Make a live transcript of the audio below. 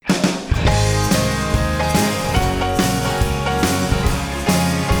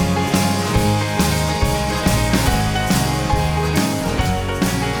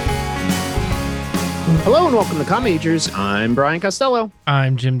Hello and welcome to Commagers. I'm Brian Costello.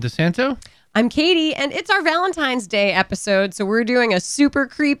 I'm Jim DeSanto. I'm Katie, and it's our Valentine's Day episode, so we're doing a super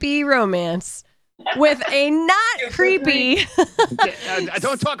creepy romance with a not creepy.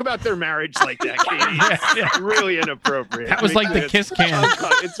 Don't talk about their marriage like that, Katie. It's really inappropriate. That was like the kiss cam.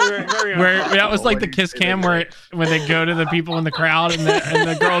 It's very Where that was like the kiss cam where when they go to the people in the crowd and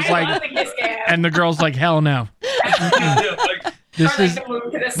the girl's like hell no. This is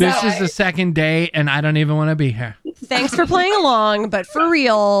the second day and I don't even want to be here. Thanks for playing along, but for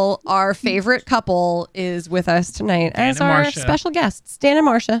real, our favorite couple is with us tonight Dan as and our Marcia. special guests, Dan and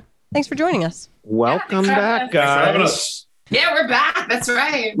Marcia. Thanks for joining us. Welcome back, Thanks for having guys. us. Yeah, we're back. That's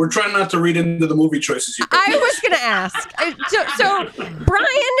right. We're trying not to read into the movie choices you picked. I was going to ask. So,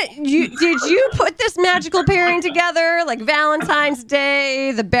 Brian, did you put this magical pairing together, like Valentine's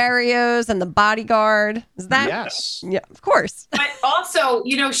Day, the Barrios, and the Bodyguard? Is that? Yes. Yeah, of course. But also,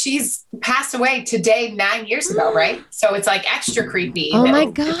 she's passed away today 9 years ago, right? So it's like extra creepy. Oh that my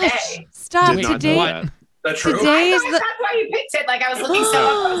it's gosh! today. Stop Did not know today. that. That's true. Today is I the. thought that's why you picked it. Like I was looking stuff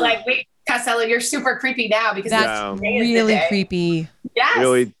up. I was like, wait, Costello, you're super creepy now because That's today is the really day. creepy. Yes.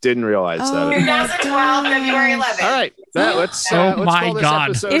 Really didn't realize Oh. that. 2012, February 11th. All right. Let's Oh let's my call this God.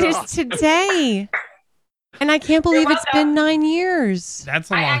 episode It is off. today, and I can't believe it's been 9 years. That's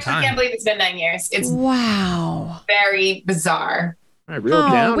a I long actually can't time. believe it's been 9 years. It's Wow. very bizarre. All right, real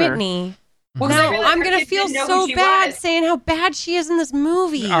Oh, downer. Whitney. Well, 'cause I Now really I'm gonna didn't feel know who so she bad was. saying how bad she is in this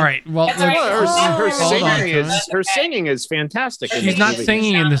movie. All right. Well, That's all right. Well, her Hold on singing to is it. her singing is fantastic. in she's this not movie.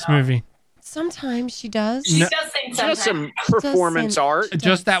 singing in this movie. Sometimes she does. She No. does sing Just sometimes. some performance sing. art.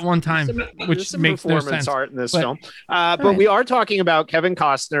 Just that one time, There's which some makes no performance sense. art in this But- film. But right. we are talking about Kevin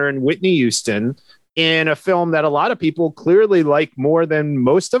Costner and Whitney Houston in a film that a lot of people clearly like more than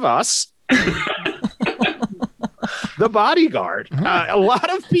most of us. The Bodyguard. A lot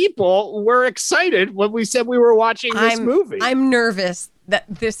of people were excited when we said we were watching this movie. I'm nervous that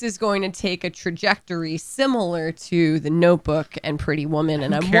this is going to take a trajectory similar to The Notebook and Pretty Woman,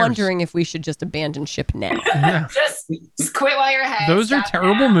 and Who I'm cares? wondering if we should just abandon ship now. Yeah. Just quit while you're ahead. Those are Stop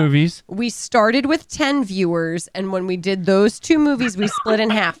terrible now. movies. We started with 10 viewers, and when we did those two movies, we split in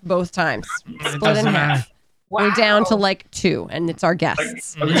half both times. It Split in doesn't half. matter. Wow. We're down to like 2, and it's our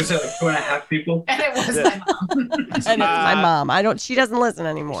guests. I was going to say like 2.5 people. And it was my mom. And it's my mom. She doesn't listen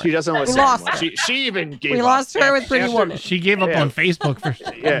anymore. She doesn't listen. lost anymore. her. She even gave We up. lost her with Pretty After- Woman. She gave up Yeah. on Facebook for.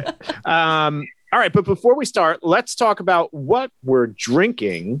 Yeah. All right, but before we start, let's talk about what we're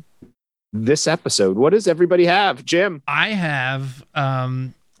drinking this episode. What does everybody have? Jim. I have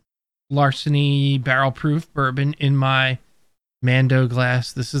Larceny barrel proof bourbon in my Mando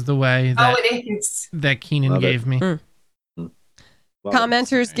glass. This is the way Oh, that it is. that Keenan Love it. gave me.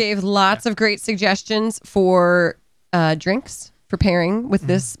 Commenters gave lots of great suggestions for drinks for pairing with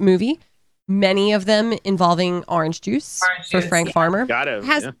this movie. Many of them involving orange juice Orange for juice, Frank yeah. Farmer. Got it.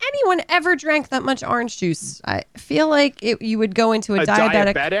 Has anyone ever drank that much orange juice? I feel like you would go into a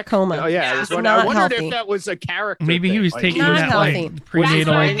diabetic coma. Oh yeah, It's I not wondered healthy. if that was a character. Maybe he thing. was Like, taking Not that healthy. like That's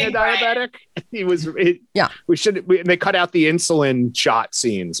prenatal. right. being a diabetic. He was. Yeah. And they cut out the insulin shot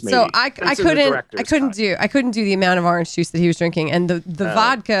scenes. Maybe. So I That's in the director's cut. couldn't do the amount of orange juice that he was drinking, and the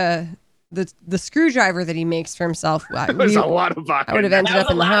vodka, the screwdriver that he makes for himself. It was a lot of vodka. I would have ended That up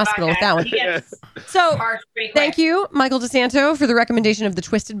was in a the lot of hospital with vodka. that one. He gets So parched pretty thank quick. you, Michael DeSanto, for the recommendation of the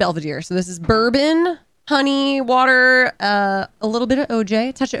Twisted Belvedere. So this is bourbon, honey, water, a little bit of OJ,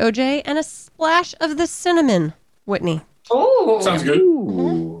 a touch of OJ, and a splash of the cinnamon. Whitney. Ooh. Sounds good.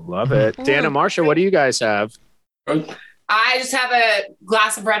 Ooh, love it. Dan and Marcia, what do you guys have? I just have a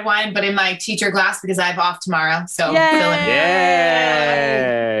glass of red wine, but in my teacher glass because I have off tomorrow. So Yay. fill in.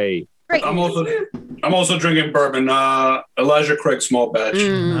 Yay! Great. I'm also drinking bourbon. Elijah Craig small batch.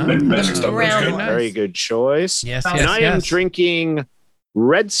 Basic stuff. Round It's one. good. Very good choice. Yes, And yes, And I am yes. drinking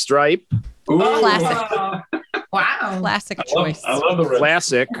Red Stripe Ooh, Classic. Wow. Classic I love, choice. I love the red.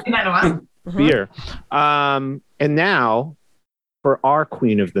 Classic I know. Mhm. beer. And now for our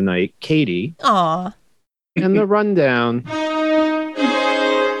queen of the night, Katie, Aw. and the rundown.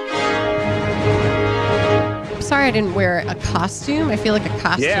 I'm sorry I didn't wear a costume. I feel like a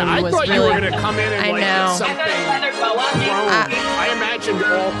costume Yeah, I was thought you really. were going to come in and I like know. something I thought leather boa. chrome. I imagined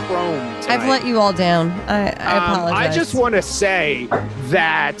all chrome. I've tonight. let you all down. I apologize. I just want to say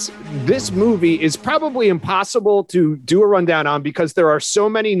that this movie is probably impossible to do a rundown on because there are so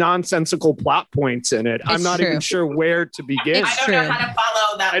many nonsensical plot points in it. I'm It's not true. even sure where to begin. I don't know how to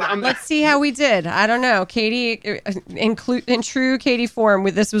follow that And one. I'm- Let's see how we did. I don't know. Katie, in true Katie form,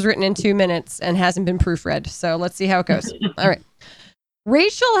 this was written in 2 minutes and hasn't been proofread. So let's see how it goes. All right.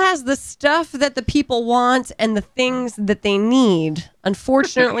 Rachel has the stuff that the people want and the things that they need.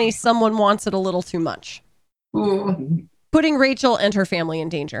 Unfortunately, someone wants it a little too much. Ooh. putting Rachel and her family in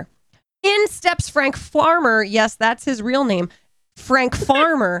danger. In steps Frank Farmer. Yes, that's his real name. Frank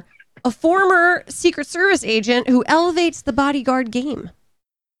Farmer, a former Secret Service agent who elevates the bodyguard game.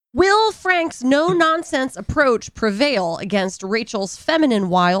 Will Frank's no-nonsense approach prevail against Rachel's feminine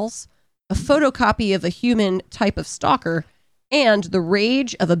wiles, a photocopy of a human type of stalker, and the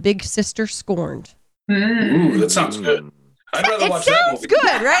rage of a big sister scorned? Ooh, that sounds good. I'd rather watch that Sounds movie.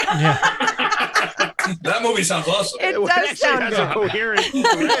 good, right? Yeah. That movie sounds awesome. It Well, does actually sound has good. a coherent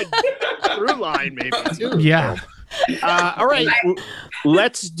through line, maybe too. Yeah. All right,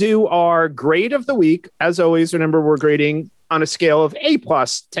 let's do our grade of the week. As always, remember we're grading on a scale of A+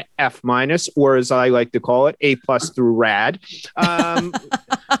 to F-, or as I like to call it, A+ through rad.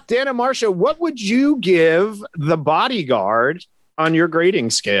 Dan and Marcia, what would you give The Bodyguard on your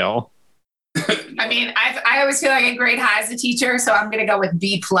grading scale? I mean, I always feel like I grade high as a teacher, so I'm gonna go with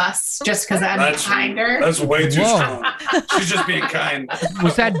B+ just because I'm kinder. That's way too Whoa. strong. She's just being kind.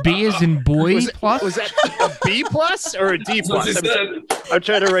 Was that B as in boy plus? Was that a B+ or a D+? That's what she said. I'm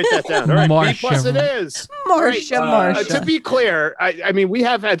trying to write that down. All right, Marcia. B+ it is. Marcia, All right, Marcia. to be clear, I mean, we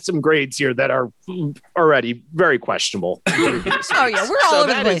have had some grades here that are already very questionable. Oh yeah, we're all over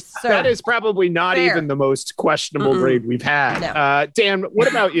the that place. is, So that is probably not Fair. even the most questionable grade we've had. No. Dan, what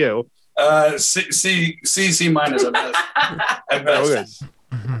about you? C minus at best. At best.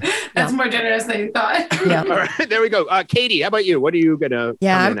 That's more generous than you thought. yeah. All right, there we go. Katie, how about you? What are you gonna?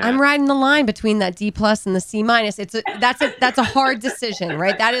 Yeah, come in at? I'm riding the line between that D+ and the C-. That's a hard decision,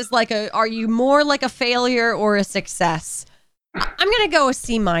 right? That is like are you more like a failure or a success? I'm gonna go a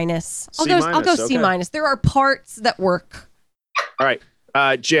C-. I'll go C-. okay. There are parts that work. All right,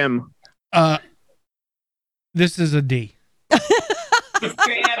 Jim. This is a D.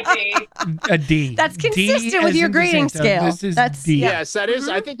 Straight out of B. A D. That's D consistent with as your in grading DeSanto. scale. This is That's- D. yeah. Yes, that is.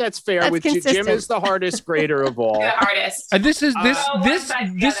 I think that's fair. That's With Jim consistent. is the hardest grader of all. The artist. This is this one this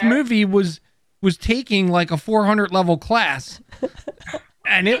side this together. movie was taking like a 400 level class,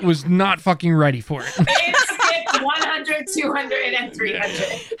 and it was not fucking ready for it. It skipped 100, 200, and 300.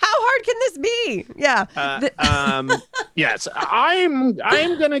 How hard can this be? Yeah. Yes, I'm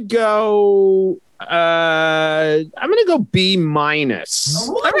gonna go. I'm gonna go B-.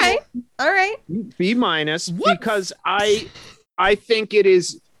 All right. B- because I think it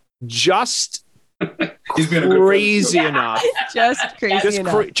is just He's being a good crazy enough, Just crazy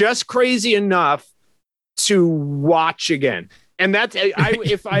enough. just crazy enough to watch again. And that's Or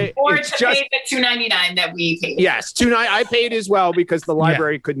it's to just pay the $2.99 that we paid. yes, $2.99. I paid as well because the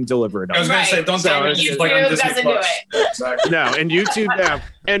library couldn't deliver it. I was going to say, don't tell Right. me she's like on Disney doesn't do Plus. it. Exactly. No, and YouTube now,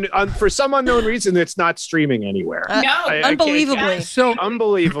 and for some unknown reason, it's not streaming anywhere. No, I Unbelievably. So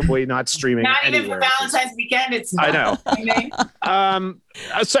Unbelievably, not streaming not even anywhere. for Valentine's weekend. It's I not.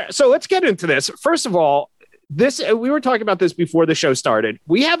 know. So let's get into this. First of all, we were talking about this before the show started.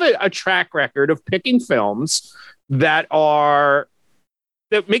 We have a track record of picking films that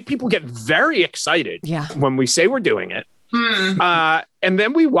make people get very excited Yeah. when we say we're doing it. And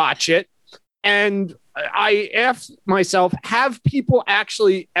then we watch it, and I ask myself, have people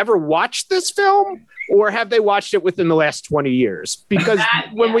actually ever watched this film, or have they watched it within the last 20 years? Because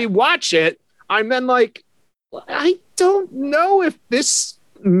when we watch it, I'm then like, I don't know if this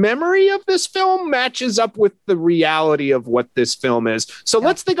memory of this film matches up with the reality of what this film is. So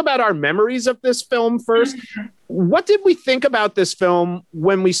let's think about our memories of this film first. What did we think about this film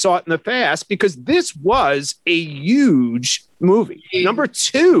when we saw it in the past? Because this was a huge movie. Number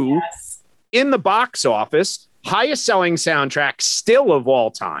 2 in the box office, highest selling soundtrack still of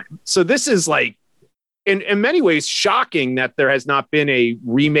all time. So this is like, in many ways, shocking that there has not been a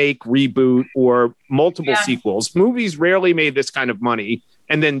remake, reboot, or multiple sequels. Movies rarely made this kind of money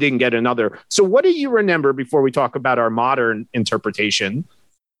and then didn't get another. So what do you remember before we talk about our modern interpretation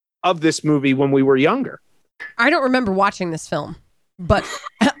of this movie when we were younger? I don't remember watching this film, but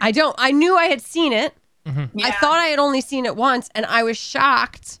I knew I had seen it. I thought I had only seen it once, and I was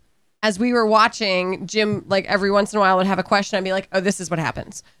shocked as we were watching. Jim, like every once in a while, would have a question. I'd be like, oh, this is what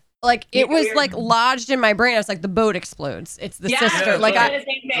happens. Like it was like lodged in my brain. I was like, the boat explodes. It's the sister.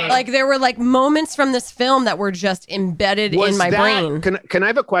 Like there were like moments from this film that were just embedded in my brain. Can I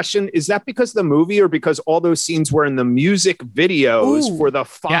have a question? Is that because of the movie, or because all those scenes were in the music videos for the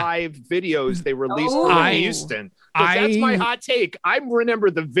 5 videos they released for Houston? That's my hot take. I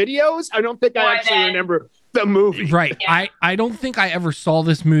remember the videos. I don't think I actually remember the movie. Right. Yeah. I don't think I ever saw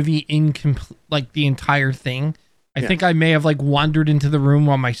this movie in like the entire thing. I think I may have like wandered into the room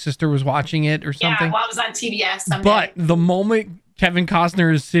while my sister was watching it or something. Yeah, while it was on TBS someday. But the moment Kevin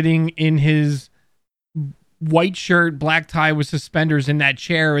Costner is sitting in his white shirt, black tie with suspenders in that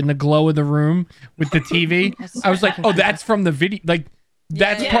chair in the glow of the room with the TV. I was like, oh, that's from the video. Like,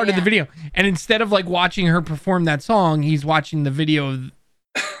 that's part of the video. And instead of like watching her perform that song, he's watching the video.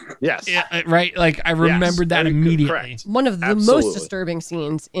 Yes. Right? Like, I remembered that immediately. Correct. One of the most disturbing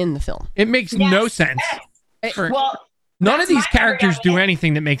scenes in the film. It makes no sense. None of these characters do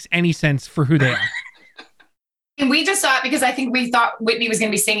anything that makes any sense for who they are. And we just saw it because I think we thought Whitney was going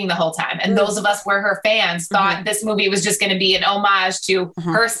to be singing the whole time. And those of us were her fans thought this movie was just going to be an homage to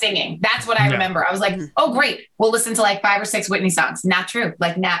her singing. That's what I remember. I was like, oh, great. We'll listen to like 5 or 6 Whitney songs. Not true.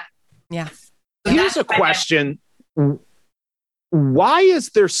 Like, not. Yeah. So here's a question. Why is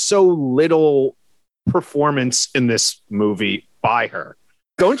there so little performance in this movie by her?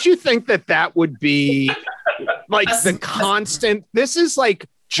 Don't you think that would be like the constant? This is like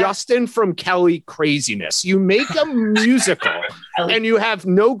Justin from Kelly craziness. You make a musical and you have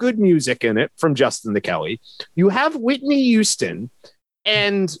no good music in it from Justin to Kelly. You have Whitney Houston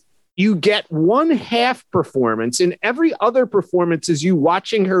and you get 1/2 performance. In every other performance is you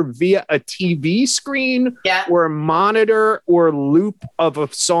watching her via a TV screen or a monitor or loop of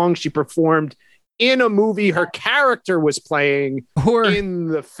a song she performed in a movie her character was playing or in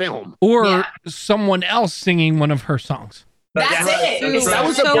the film. Or someone else singing one of her songs. That's it. That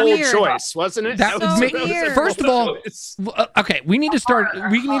was a bold choice, wasn't it? That was first of all, okay, we need to start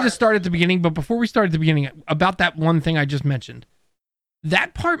at the beginning, but before we start at the beginning, about that one thing I just mentioned.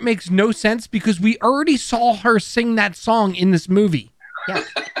 That part makes no sense because we already saw her sing that song in this movie. Yeah.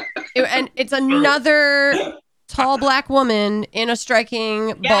 And it's another tall black woman in a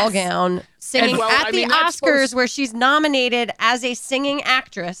striking ball gown singing at the Oscars where she's nominated as a singing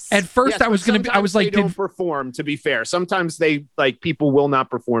actress. At first I was like, they don't perform, to be fair. Sometimes they people will not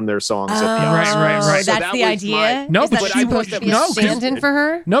perform their songs at the Oscars. Right. So that's the idea? No, but she was supposed to be a stand-in for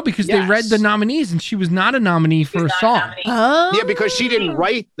her? No, because they read the nominees and she was not a nominee for a song. Oh. Yeah, because she didn't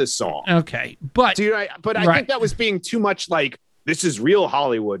write the song. Okay. But I think that was being too much like, this is real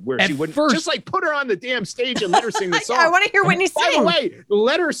Hollywood, where she wouldn't just like put her on the damn stage and let her sing the song. I want to hear Whitney sing. By the way,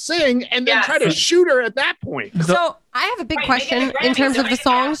 let her sing and then try to shoot her at that point. So I have a big question in terms of the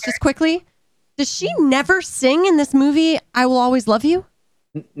songs, just quickly. Does she never sing in this movie, I Will Always Love You?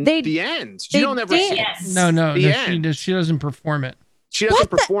 The end. She don't ever sing. No, she doesn't perform it. She doesn't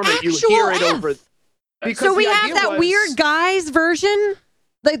perform it. You hear it over. So we have that weird guy's version?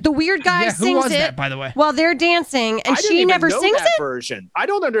 Like the weird guy sings it, that, by the way, while they're dancing, and she never sings that it. Version. I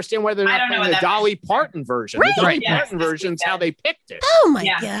don't understand why they're not playing the Dolly Parton version. Right. The Dolly Parton version's how they picked it. Oh my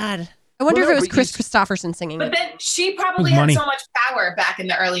god! I wonder if it was Chris Christopherson singing. But then she probably had so much power back in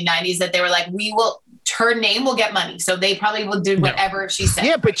the early '90s that they were like, her name will get money, so they probably will do whatever she said.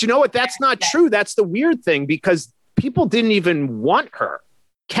 Yeah, but you know what? That's not true. That's the weird thing because people didn't even want her.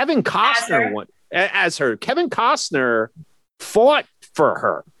 Kevin Costner as her. Kevin Costner fought for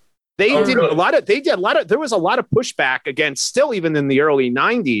her. There was a lot of pushback against, still even in the early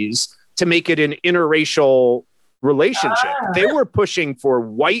 90s, to make it an interracial relationship. They were pushing for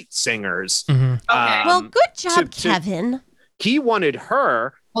white singers. Okay. Well, good job, Kevin. He wanted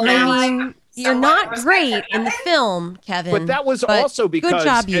her. Well, I mean, you're not great in the film, Kevin. But that was also because good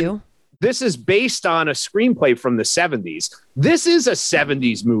job, you. This is based on a screenplay from the 70s. This is a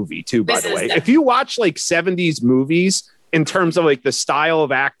 70s movie too, by the way. If you watch like 70s movies, in terms of like the style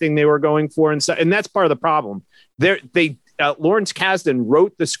of acting they were going for and stuff. And that's part of the problem. Lawrence Kasdan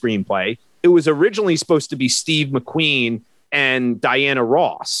wrote the screenplay. It was originally supposed to be Steve McQueen and Diana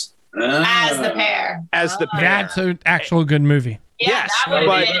Ross. As the pair. That's an actual good movie. Yeah,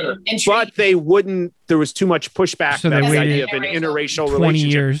 yes, but they wouldn't. There was too much pushback. So they waited of an interracial 20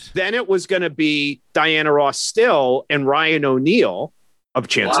 relationship. years. Then it was going to be Diana Ross Still and Ryan O'Neal of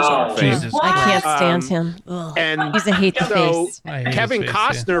Chances Are Fame. I can't stand him. Ugh. And he's a hate the face. Kevin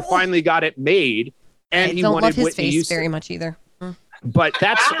Costner finally got it made, and he don't wanted love his Whitney face Houston. very much either. But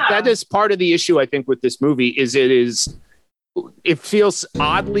that is part of the issue I think with this movie. It feels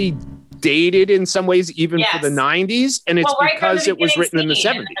oddly dated in some ways, even for the 90s, and it's because it was written in the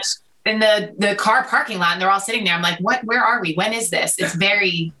 70s. In the car parking lot, and they're all sitting there. I'm like, what? Where are we? When is this? It's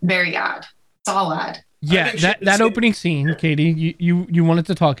very, very odd. It's all odd. Yeah, that opening scene, Katie, you wanted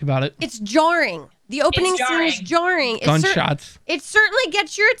to talk about it. It's jarring. The opening scene is jarring. Gunshots. It certainly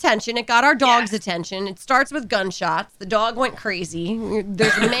gets your attention. It got our dog's attention. It starts with gunshots. The dog went crazy.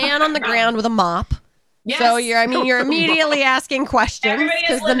 There's a man on the ground with a mop. Yes. So you're immediately asking questions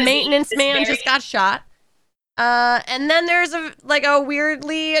because the maintenance man just got shot. And then there's a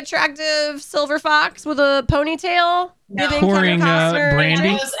weirdly attractive silver fox with a ponytail. Pouring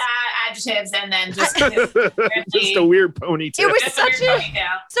brandy. adjectives and then just just a weird ponytail. It was just such weird a.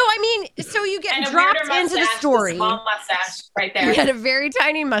 ponytail. So I mean, so you get And a dropped weirder into the mustache, story. a small mustache right He there. had a very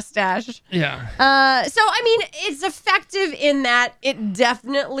tiny mustache. Yeah. So I mean, it's effective in that it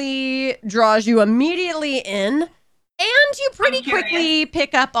definitely draws you immediately in, and you pretty I'm curious. quickly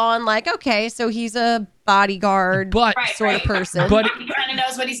pick up on like, okay, so he's a bodyguard But Right, sort of right. person. But- He kind of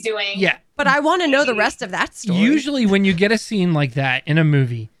knows what he's doing. yeah, But I want to know the rest of that story. usually when you get a scene like that in a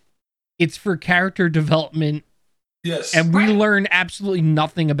movie, it's for character development, Yes. and we Right. learn absolutely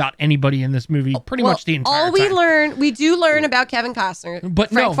nothing about anybody in this movie pretty Well, much the entire all we time. we do learn about Kevin Costner,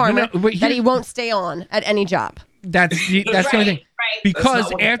 But Frank no, Farmer, but that here's- he won't stay on at any job. That's the only thing. Right. Because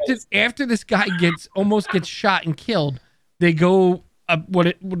not what it after this guy almost gets shot and killed, they go up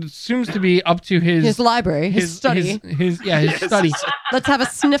what assumes to be up to His library, his study. his study. Let's have a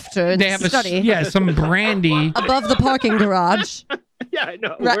snifter in They the have study some brandy. above the parking garage. Yeah, I know.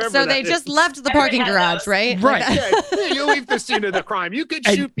 Right, wherever so they that just is. left the Everybody parking has garage, those. right? Right. Yeah, you leave the scene of the crime. You could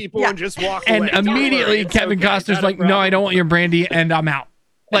And- shoot people yeah. and just walk And away. Don't immediately worry, it's Kevin okay. Costner's Not a like, "No, I problem. don't want your brandy, and I'm out."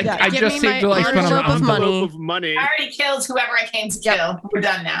 Like Yeah, I give just me saved my your life, but envelope of I'm money. Envelope of money. I already killed whoever I came to kill. We're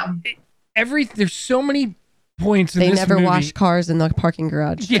done now. There's so many points in They this never movie. washed cars in the parking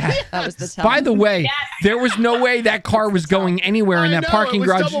garage. Yeah. That was the tell. By the way, there was no way that car was going anywhere in I that know, parking it was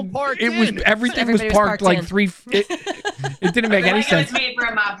garage. double parked It was in. everything was Everybody was parked parked like in. three. It didn't make any Like it was sense. made for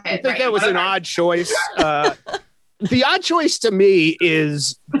a mob pit. I think that was an odd choice. The odd choice to me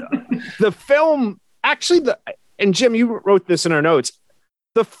is the film. Actually, and Jim, you wrote this in our notes.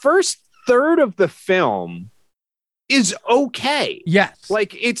 The first third of the film is okay. Yes.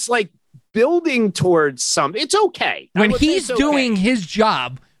 Like it's like building towards some. It's okay. I When would say he's it's okay. doing his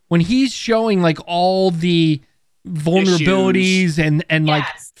job, when he's showing like all the vulnerabilities and like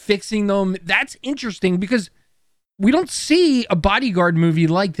Yes. fixing them, that's interesting because we don't see a bodyguard movie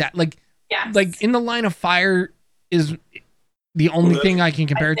like that. Like Yes. like In the Line of Fire is the only Well, thing I can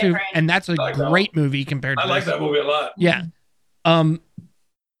compare it to, different. and that's a I like that great movie compared to I like this. that movie a lot. Yeah.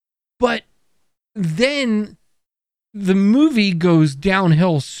 But then the movie goes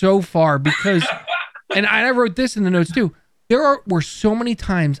downhill so far because, and I wrote this in the notes too. Were so many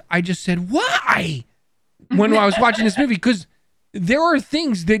times I just said, why? When I was watching this movie, because there are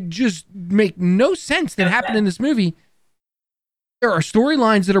things that just make no sense that happen in this movie. There are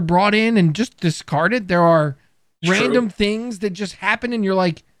storylines that are brought in and just discarded. There are random things that just happen, and you're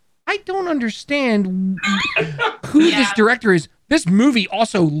like, I don't understand who Yeah. this director is. This movie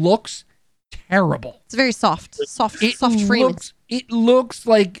also looks terrible. It's very soft framing. It looks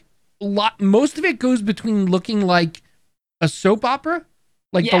like most of it goes between looking like a soap opera,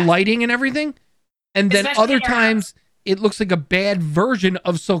 like the Yeah. lighting and everything, and then Especially other in your times it looks like a bad version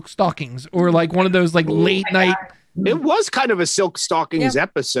of Silk Stockings or like one of those like late night It was kind of a Silk Stockings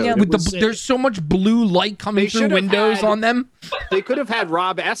episode. Yeah. It with was- there's so much blue light coming They through should have windows had- on them. they could have had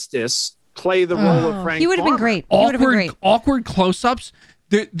Rob Estes play the role of Frank. He would have been Farmer. great. He would have been great. Awkward close-ups.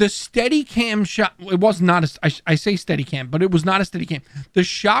 The steady cam shot, it was not I say steady cam, but it was not a steady cam. The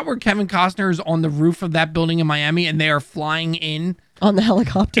shot where Kevin Costner is on the roof of that building in Miami and they are flying in, On the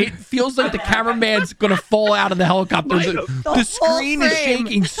helicopter. it feels like the cameraman's gonna fall out of the helicopter. The screen is frame.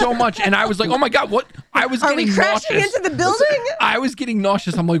 shaking so much, and I was like, "Oh my god, what?" I was Are we getting crashing nauseous. into the building? I was getting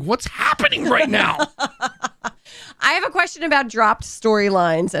nauseous. I'm like, "What's happening right now?" I have a question about dropped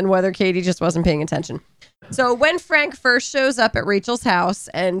storylines and whether Katie just wasn't paying attention. So when Frank first shows up at Rachel's house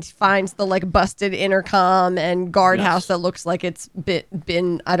and finds the like busted intercom and guardhouse that looks like it's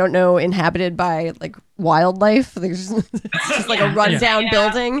been I don't know, inhabited by like wildlife. There's it's just like a rundown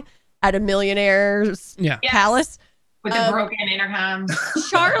building at a millionaire's Yeah. Yes. palace. With the broken intercom.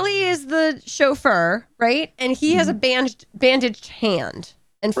 Charlie is the chauffeur, right? And he has a bandaged hand.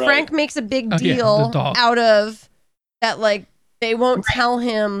 And Right. Frank makes a big Oh, yeah, the deal dog. out of that, like, they won't tell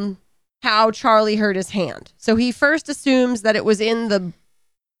him how Charlie hurt his hand. So he first assumes that it was in the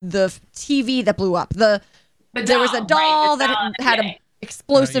TV that blew up. There was a doll that had an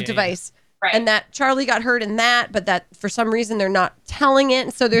explosive device. Right. And that Charlie got hurt in that, but that for some reason they're not telling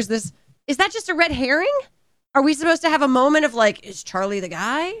it. So there's this, is that just a red herring? Are we supposed to have a moment of like, is Charlie the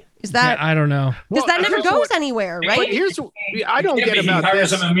guy? Is that, I don't know. because that Well, never here's goes what- anywhere, But right? here's I don't get He about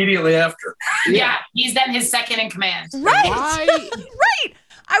hires this. him immediately after. Yeah. He's then his second in command. Right. Why? Right.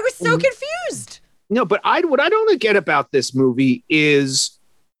 I was so confused. No, but what I don't get about this movie is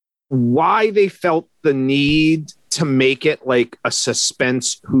why they felt the need to make it like a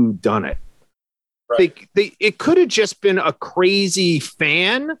suspense whodunit. Right. It could have just been a crazy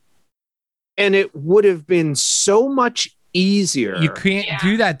fan, and it would have been so much easier. You can't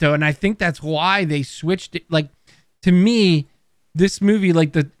do that though, and I think that's why they switched it. Like, to me, this movie,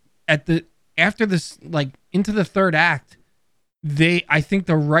 like after this, like into the third act, I think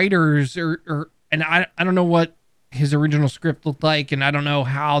the writers and I don't know what his original script looked like, and I don't know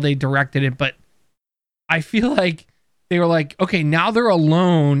how they directed it, but I feel like they were like, okay, now they're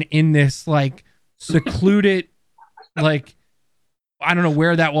alone in this like secluded, like, I don't know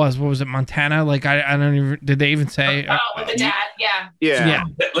where that was. What was it, Montana? Like, I don't even, did they even say? With the dad, yeah. Yeah.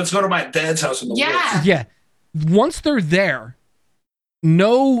 Let's go to my dad's house in the woods. Yeah. Once they're there,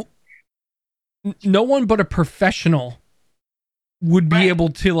 no one but a professional would be able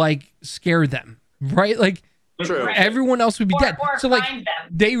to like scare them, right? Like, True. everyone else would be dead. Or So like,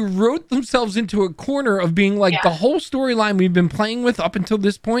 they wrote themselves into a corner of being like, the whole storyline we've been playing with up until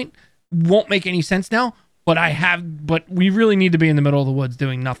this point won't make any sense now. But we really need to be in the middle of the woods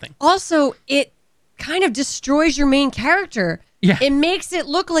doing nothing. Also, it kind of destroys your main character. Yeah. It makes it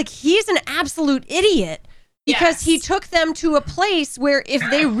look like he's an absolute idiot because he took them to a place where if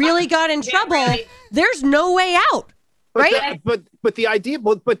they really got in trouble, there's no way out. Right? But the idea,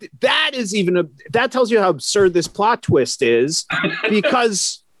 but that is that tells you how absurd this plot twist is,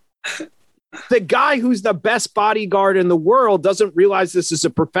 because the guy who's the best bodyguard in the world doesn't realize this is a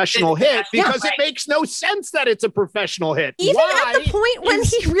professional hit, because it makes no sense that it's a professional hit. Even at the point when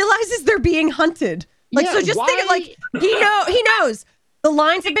he realizes they're being hunted. Like, so just think of, like, he knows the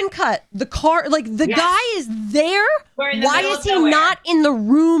lines have been cut. The car, like, the guy is there. Why is he not in the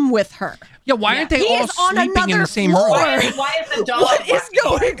room with her? Yeah, why aren't they all sleeping in the same room? Why is the dog? What is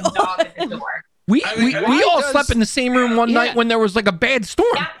going on? We all slept in the same room one night when there was like a bad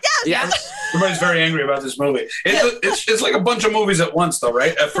storm. Yes. Everybody's very angry about this movie. It's like a bunch of movies at once, though,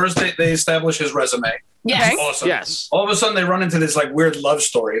 right? At first, they establish his resume. Yes. Awesome. Yes. All of a sudden, they run into this like weird love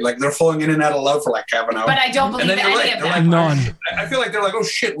story. Like they're falling in and out of love for like half an hour. But I don't believe and then any of that. None. I feel like they're like, oh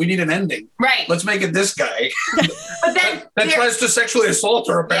shit, we need an ending. Right. Let's make it this guy But then that tries to sexually assault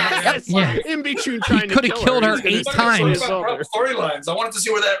her. Apparently. Yes. In between trying to could have kill killed her he's 8 gonna times. sexually assault her. Storylines. I wanted to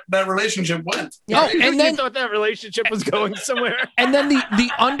see where that relationship went. Oh, and then thought that relationship was going somewhere. and then the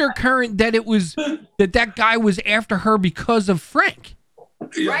undercurrent that it was that guy was after her because of Frank.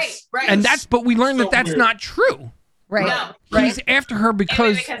 Yes. Right. And but we learned So that that's weird. not true. Right. No. He's after her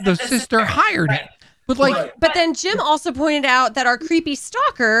because the sister hired him. But like, Right. But then Jim also pointed out that our creepy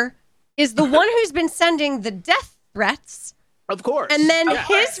stalker is the one who's been sending the death threats. Of course. And then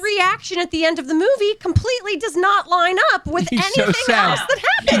his reaction at the end of the movie completely does not line up with he's anything so sad. else that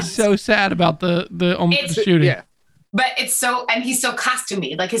happens. He's so sad about the shooting. Yeah. But it's so, and he's so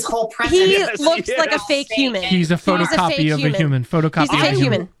costumey. Like his whole presence. He Yes, looks he like a is. fake human. He's a photocopy fake of a human. human. Photocopy He's a of fake a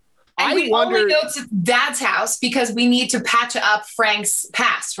human. human. And I we wonder- only go to Dad's house because we need to patch up Frank's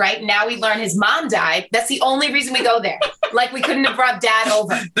past, right? Now we learn his mom died. That's the only reason we go there. Like we couldn't have brought Dad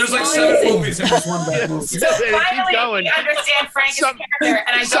over. There's like The 7 only reason. movies in this one bad movie. So finally, we understand Frank's character, and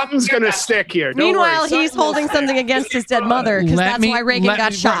I don't Something's care gonna about it. stick here. Don't Meanwhile, worry. he's holding something against his dead mother because that's why Reagan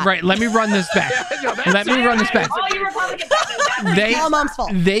got shot. Right, let me run this back. No, that's Let me run this back. All you Republicans do that. They All Mom's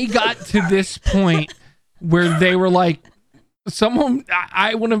fault. they got to this point where they were like, someone.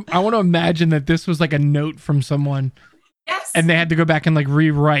 I want to imagine that this was like a note from someone, Yes. and they had to go back and like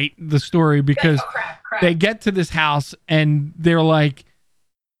rewrite the story because Oh, crap. they get to this house and they're like,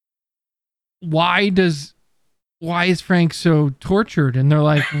 why is Frank so tortured? And they're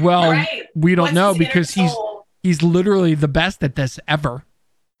like, well, Right. we don't What's know his because inner soul? he's literally the best at this ever.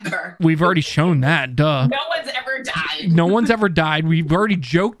 We've already shown that. Duh. No one's ever died. No one's ever died. We've already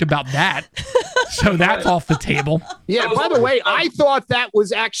joked about that. So that's off the table. Yeah, by the way, I thought that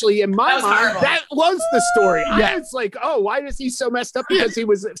was actually in my That was mind, horrible. that was the story. Yeah. I was like, oh, why is he so messed up? Because he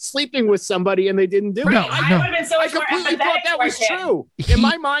was sleeping with somebody and they didn't do No, it. I no. would have been so I much more completely thought empathetic that was towards him. true. He- In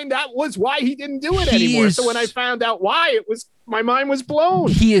my mind, that was why he didn't do it He anymore. is- So when I found out why, my mind was blown.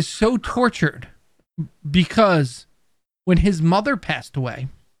 He is so tortured because when his mother passed away,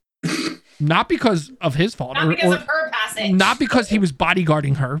 not because of his fault, Not because of her passing. not because he was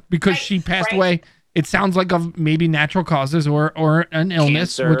bodyguarding her, because she passed right. away. It sounds like of maybe natural causes or an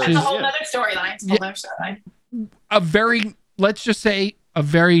illness, Cancer. which That's is a whole other storyline. It's a whole other storyline. a very, let's just say, a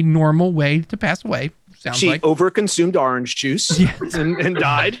very normal way to pass away. Sounds She like overconsumed orange juice and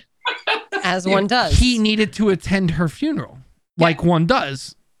died. As one does. he needed to attend her funeral, like one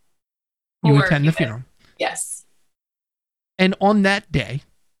does. You Or attend the human. funeral, Yes. and on that day,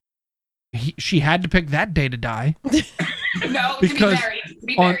 she had to pick that day to die. No, Because to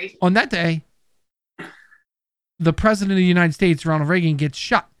be buried. On that day, the president of the United States, Ronald Reagan, gets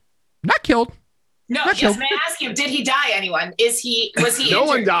shot, not killed. No, not yes, so- may I ask you, did he die, anyone? Was he No injured?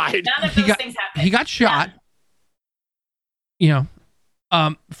 one died. None of He those got- things happened. He got shot. You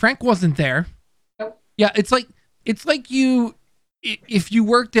know, Frank wasn't there. Nope. Yeah, it's like you if you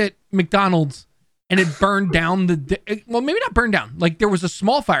worked at McDonald's and it burned down well, maybe not burned down. Like there was a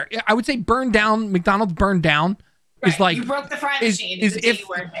small fire. I would say burned down. McDonald's burned down. Right. Is like you broke the frying machine. Is if you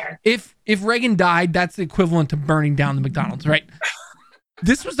weren't there. If Reagan died, that's the equivalent to burning down the McDonald's, right?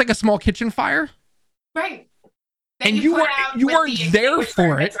 This was like a small kitchen fire, right? And you weren't there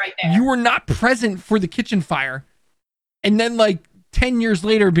for it. Right there. You were not present for the kitchen fire, and then like 10 years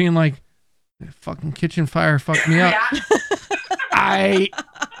later, being like, "Fucking kitchen fire fucked me up." Yeah.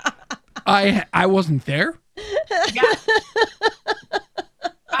 I wasn't there. Yeah.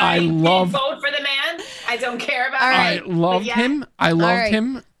 I love vote for the man. I don't care about it. I loved him. I loved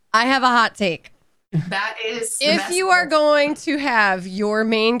him. I have a hot take. That is if you are going to have your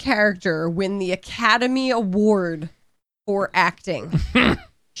main character win the Academy Award for acting,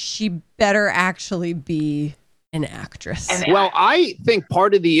 she better actually be an actress. Well, I think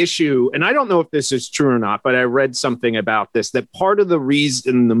part of the issue, and I don't know if this is true or not, but I read something about this, that part of the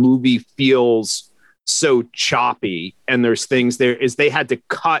reason the movie feels so choppy and there's things there is they had to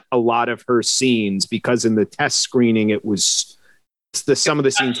cut a lot of her scenes because in the test screening it was some of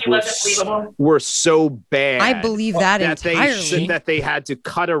the scenes were so bad. I believe that entirely. That they had to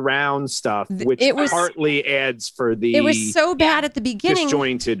cut around stuff, which partly adds for the it was so bad at the beginning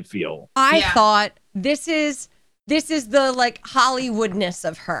disjointed feel. I thought this is the like Hollywoodness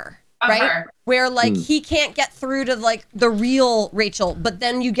of her. Right? Where like he can't get through to like the real Rachel, but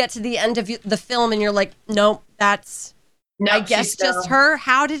then you get to the end of the film and you're like, nope, that's I guess just her.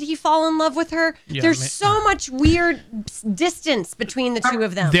 How did he fall in love with her? Yeah, there's so much weird distance between the two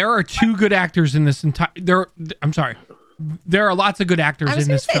of them. There are two good actors in this entire I'm sorry. There are lots of good actors in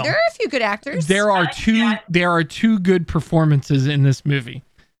this film. There are a few good actors. There are two good performances in this movie.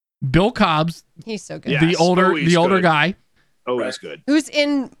 Bill Cobb's he's so good. Yes. The older guy. Oh, he's good. Who's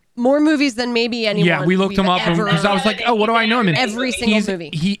in more movies than maybe anyone. Yeah, we looked him up because I was like, oh, what do I know him in? Every single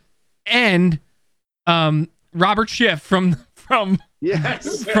movie. Robert Schiff from the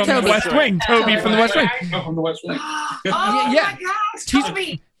West Wing. Toby from the West Wing. From the West Wing. Oh my gosh,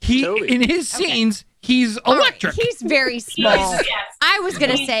 Toby. Toby. In his scenes, he's electric. Right, he's very small. Yes. I was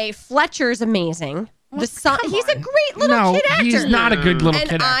gonna say Fletcher's amazing. The son, he's a great little kid actor. He's not a good little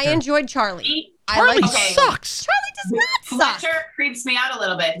kid actor. And I enjoyed Charlie. Charlie sucks. Charlie does not suck. Fletcher creeps me out a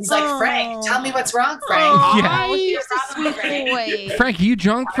little bit. He's like, Frank, tell me what's wrong, Frank. Oh, he's a sweet boy. Frank, are you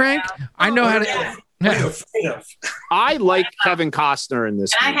drunk, Frank? I know how to. I like Kevin Costner in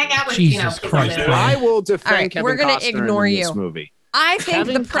this movie. I hang out with Jesus Christ. I will defend Kevin we're gonna Costner ignore in you. this movie. I think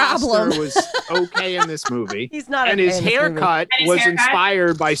Kevin the problem Costner was okay in this movie. He's not, and his haircut was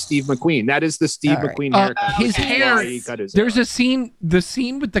inspired by Steve McQueen. That is the Steve McQueen haircut. His hair. There's a scene. The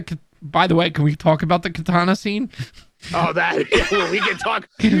scene with the. By the way, can we talk about the katana scene? Oh, we can talk.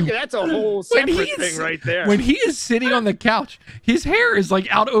 That's a whole separate thing right there. When he is sitting on the couch, his hair is like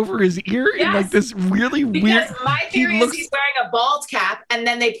out over his ear in like this really weird. My theory is he's wearing a bald cap, and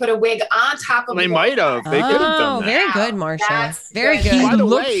then they put a wig on top of. They might have. They could have done that. Very good, Marsha. Very good. He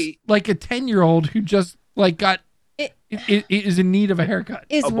looks like a 10-year-old who just like got. Is in need of a haircut.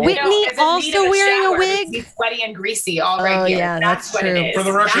 Is Whitney also wearing a wig? He's sweaty and greasy already. Oh, yeah, that's what true. it is. For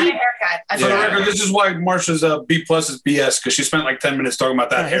the record, this is why Marsha's B+ is BS, because she spent like 10 minutes talking about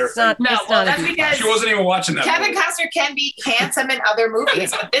that hair thing. That's because she wasn't even watching that. Kevin Costner can be handsome in other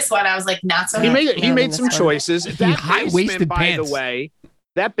movies, but this one I was like, not so. He made some choices. That high-waisted by the way,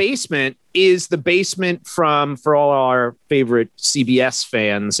 that basement is the basement for all our favorite CBS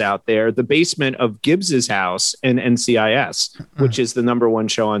fans out there, the basement of Gibbs's house in NCIS, which is the #1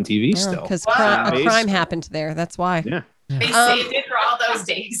 show on TV still. Because a crime happened there. That's why. Yeah. They saved it for all those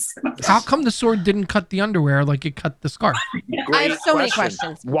days. How come the sword didn't cut the underwear like it cut the scarf? I have so many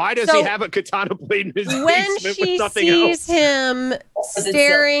questions. Why does he have a katana blade in his when basement she with nothing sees else? him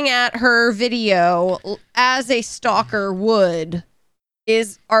staring at her video as a stalker would,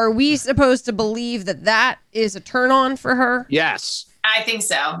 are we supposed to believe that is a turn on for her? Yes. I think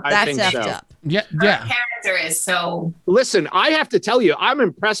so. That's effed up. Yeah. Her character is so. Listen, I have to tell you, I'm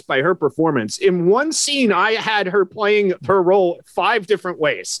impressed by her performance. In one scene, I had her playing her role 5 different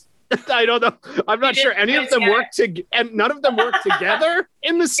ways. I don't know. I'm not sure any of them worked and none of them worked together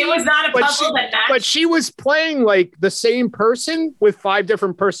in the scene. It was not a puzzle but she was playing like the same person with 5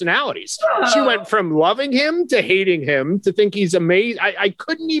 different personalities. She went from loving him to hating him to think he's amazing. I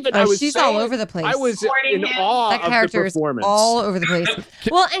couldn't even. She's all over the place. I was in awe of the performance. Is all over the place.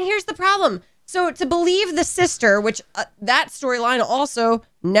 Well, and here's the problem. So to believe the sister, which that storyline also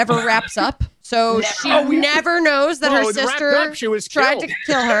never wraps up. So she never knows that her sister tried to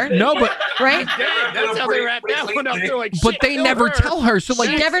kill her. No, but right? That's how they wrap that one up. They're like, but they never tell her. So like,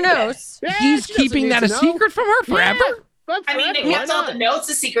 she never knows. He's keeping that a secret from her forever. I mean, they kept all the notes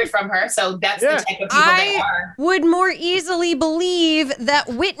a secret from her, so that's the type of people they are. I would more easily believe that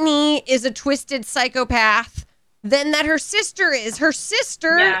Whitney is a twisted psychopath than that her sister is. Her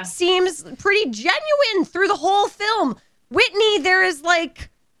sister seems pretty genuine through the whole film. Whitney, there is like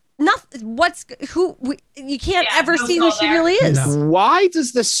nothing. You can't ever see who she really is. No. Why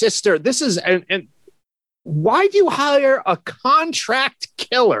does the sister? This is and why do you hire a contract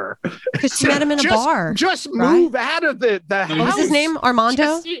killer? Because she met him in a bar. Just move out of the house. What was his name?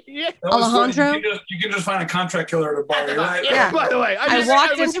 Armando? Alejandro? You can just find a contract killer at a bar. Right? Yeah. By the way, I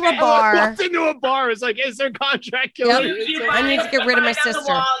walked into a bar. It's like, is there a contract killer? Yep. I need to get rid of my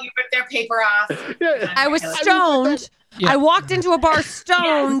sister. You rip their paper off. I was stoned. I walked into a bar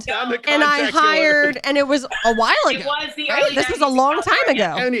stoned, and I hired, and it was a while ago. It was the right? This was a long time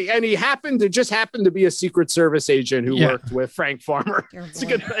ago. And he happened to be a Secret Service agent who worked with Frank Farmer. It's a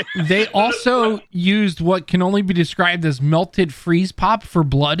good thing. They also used what can only be described as melted freeze pop for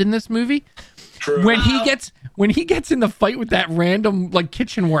blood in this movie. True. When he gets in the fight with that random like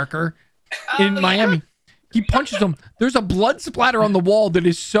kitchen worker in Miami, he punches him. There's a blood splatter on the wall that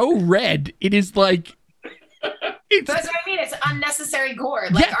is so red, it is like. That's what I mean. It's unnecessary gore.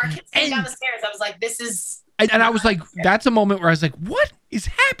 Like our kids came down the stairs. I was like, this is. And I was like, that's a moment where I was like, what is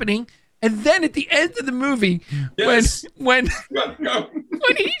happening? And then at the end of the movie, when he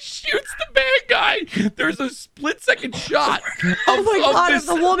shoots the bad guy, there's a split-second shot of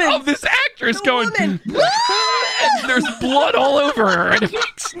this actress going, and there's blood all over her, and it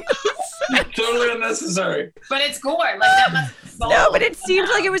makes no sense. Totally unnecessary. But it's gore. Like that must. No, but it seemed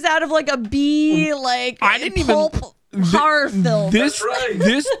like it was out of like a B, like I didn't pulp horror film. This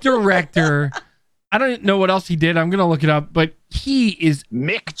director. I don't know what else he did. I'm going to look it up, but he is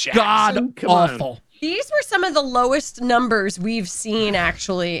Mick Jackson. God awful. These were some of the lowest numbers we've seen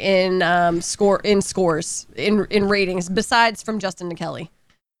actually in scores in ratings, besides from Justin to Kelly.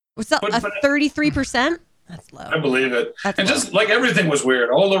 Was that a 33%? That's low. I believe it. That's and low. just like everything was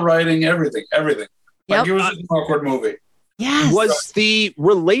weird. All the writing, everything. Like it was just an awkward movie. Yes. Was the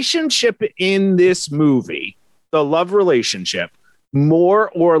relationship in this movie, the love relationship, more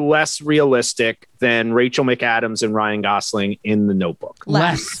or less realistic than Rachel McAdams and Ryan Gosling in The Notebook?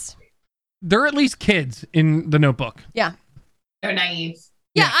 Less. They're at least kids in The Notebook. Yeah. They're naive.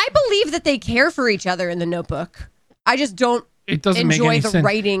 Yeah, I believe that they care for each other in The Notebook. I just don't enjoy make any sense.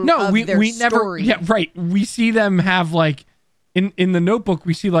 Writing of their we never story. Yeah, right. We see them have like in The Notebook,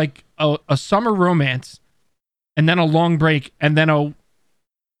 we see like a summer romance and then a long break and then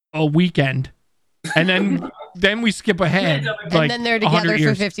a weekend. And then we skip ahead, like, and then they're together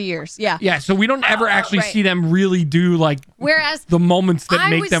for 50 years. Yeah. Yeah. So we don't ever actually see them really do like the moments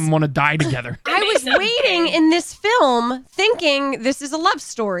that make them want to die together. I was waiting in this film thinking this is a love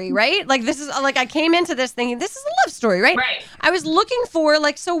story, right? Like this is like I came into this thinking this is a love story, right? Right. I was looking for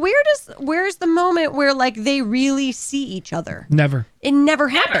like, so where's the moment where like they really see each other? Never. It never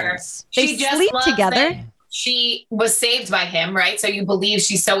happens. They sleep together. She was saved by him, right? So you believe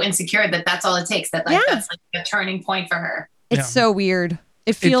she's so insecure that that's all it takes. That like that's like a turning point for her. It's so weird.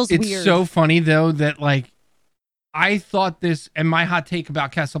 It feels weird. It's so funny though that like I thought this, and my hot take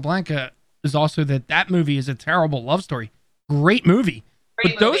about Casablanca is also that movie is a terrible love story. Great movie,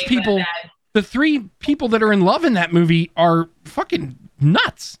 but those people, the three people that are in love in that movie, are fucking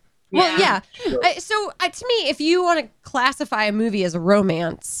nuts. Well, yeah. So to me, if you want to classify a movie as a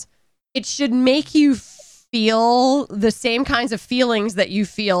romance, it should make you feel the same kinds of feelings that you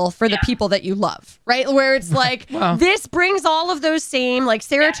feel for the people that you love, right? Where it's like, this brings all of those same like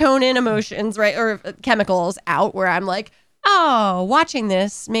serotonin emotions, right? Or chemicals out where I'm like, oh, watching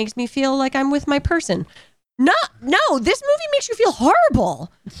this makes me feel like I'm with my person. No, this movie makes you feel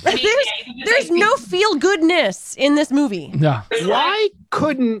horrible. Like, there's no feel goodness in this movie. Yeah. Why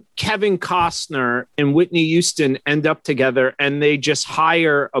couldn't Kevin Costner and Whitney Houston end up together and they just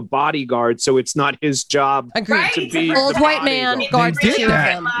hire a bodyguard so it's not his job to be old white man guards the two of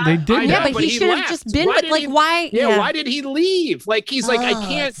them? They did Yeah, that. but he should have just been with like why? Yeah, why did he leave? Like he's like,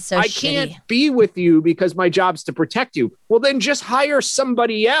 I can't be with you because my job's to protect you. Well, then just hire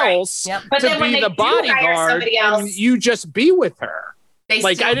somebody else to be the bodyguard. And you just be with her.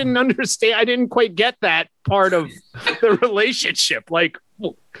 Like I didn't understand. I didn't quite get that part of the relationship. Like,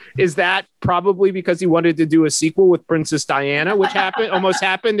 is that probably because he wanted to do a sequel with Princess Diana, which almost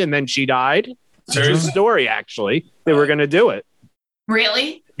happened, and then she died? True story, actually. They were going to do it.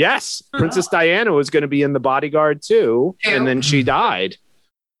 Really? Yes, Princess Diana was going to be in The Bodyguard too, and then she died.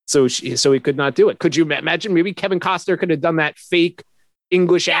 So he could not do it. Could you imagine? Maybe Kevin Costner could have done that fake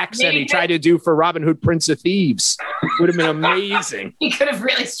English accent he tried to do for Robin Hood, Prince of Thieves. Would have been amazing. He could have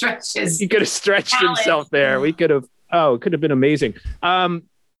really stretched his. He could have stretched himself there. We could have. it could have been amazing.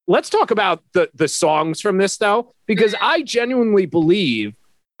 Let's talk about the songs from this though, because I genuinely believe,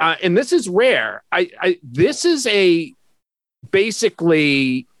 and this is rare. This is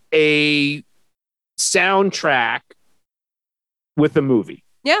basically a soundtrack with a movie.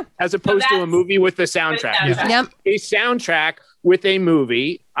 Yeah. As opposed to a movie with a soundtrack. Yep. A soundtrack with a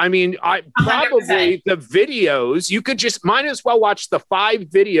movie. I mean, probably 100%. The videos, you could might as well watch the 5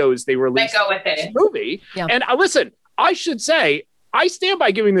 videos they released that go with it. Movie. Yeah. And listen, I should say, I stand by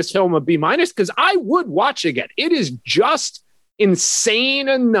giving this film a B- because I would watch again. It is just insane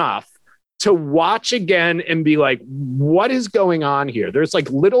enough to watch again and be like, what is going on here? There's like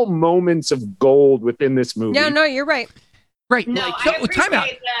little moments of gold within this movie. Yeah, no, you're right. Right. No, like, I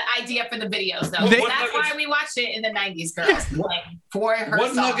appreciate the idea for the videos, though. That's why we watched it in the 90s, girls. Like, for her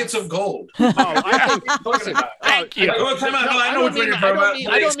What songs. nuggets of gold? Thank you. I know what you're talking about.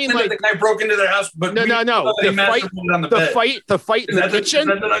 I don't mean like the guy broke into their house, but no. The fight in the kitchen,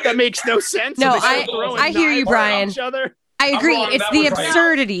 that makes no sense. No, I hear you, Brian. I agree. It's the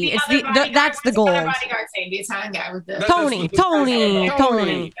absurdity. It's that's the gold.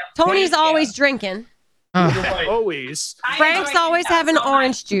 Tony's always drinking. Always. Frank's always having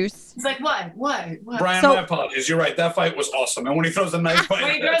orange juice. He's like, what? Brian, my apologies. You're right. That fight was awesome. And when he throws the knife,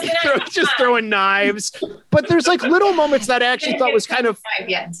 just throwing knives. But there's like little moments that I actually thought was kind of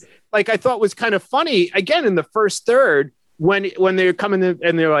like I thought was kind of funny. Again, in the first third, when they're coming in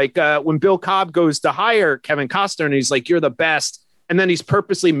and they're like, when Bill Cobb goes to hire Kevin Costner and he's like, you're the best. And then he's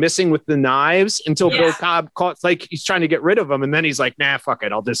purposely missing with the knives until Bill Cobb like he's trying to get rid of them. And then he's like, nah, fuck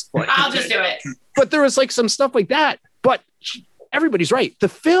it. I'll just do it. But there was like some stuff like that. But everybody's right. The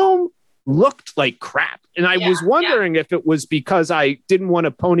film looked like crap. And I was wondering if it was because I didn't want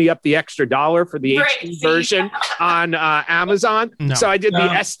to pony up the extra $1 for the HD version on Amazon. No. So I did the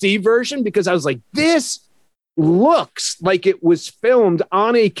SD version because I was like, this looks like it was filmed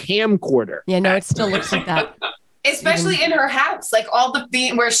on a camcorder. Yeah, no, it still looks like that. Especially in her house, like all the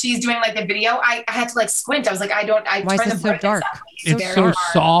where she's doing like the video, I had to like squint. I was like, why is it so dark? It's so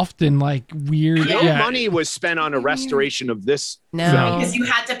soft and like weird. No money was spent on a restoration of this film. Because you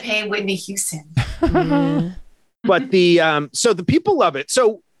had to pay Whitney Houston. But so the people love it.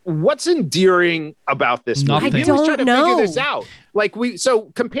 So what's endearing about this movie? I don't know. Figure this out. Like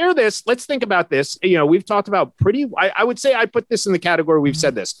compare this. Let's think about this. You know, we've talked about I would say I put this in the category. We've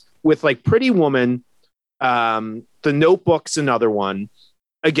said this with like Pretty Woman. The Notebook's another one,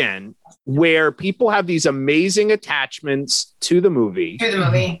 again, where people have these amazing attachments to the movie.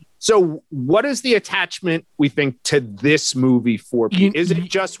 So what is the attachment we think to this movie for people? Is it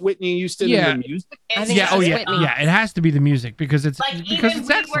just Whitney Houston and the music? Yeah, it has to be the music because it's like because even it's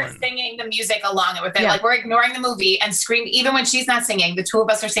we excellent. were singing the music along with it. Like we're ignoring the movie and screaming. Even when she's not singing, the two of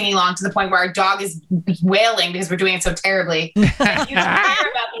us are singing along to the point where our dog is wailing because we're doing it so terribly. And you care about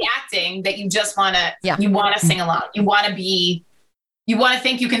the acting that you just want to. You want to sing along. You want to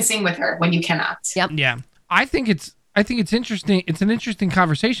think you can sing with her when you cannot. Yep. Yeah, I think it's interesting. It's an interesting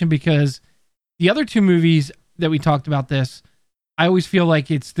conversation because the other two movies that we talked about this, I always feel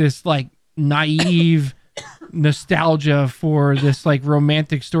like it's this like naive nostalgia for this like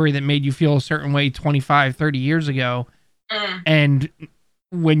romantic story that made you feel a certain way 25, 30 years ago. And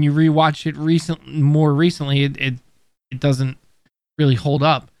when you rewatch it more recently, it doesn't really hold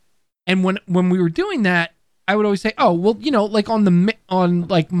up. And when we were doing that, I would always say, oh, well, you know, like on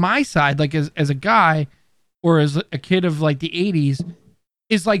like my side, like as a guy, or as a kid of like the 80s,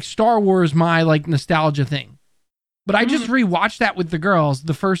 is like Star Wars my like nostalgia thing. But I just rewatched that with the girls,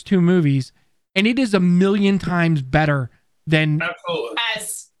 the first two movies, and it is 1,000,000 times better than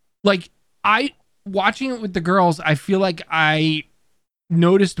like watching it with the girls. I feel like I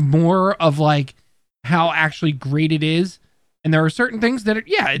noticed more of like how actually great it is. And there are certain things that are,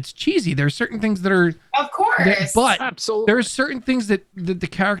 it's cheesy. There are certain things that are, of course, but absolutely, there are certain things that the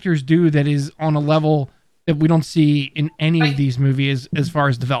characters do that is on a level that we don't see in any of these movies as far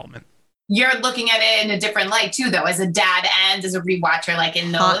as development. You're looking at it in a different light too, though, as a dad and as a rewatcher, like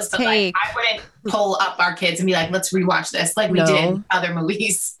in those. But like, I wouldn't pull up our kids and be like, let's rewatch this like we did in other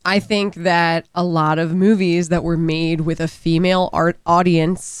movies. I think that a lot of movies that were made with a female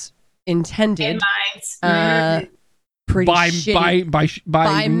audience intended by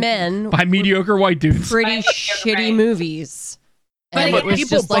men, by mediocre white dudes, pretty shitty movies. And it was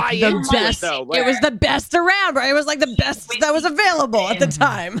just like the best. It was the best around, right? It was like the best that was available at the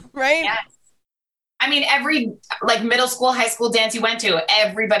time, right? Yes. I mean, every like middle school, high school dance you went to,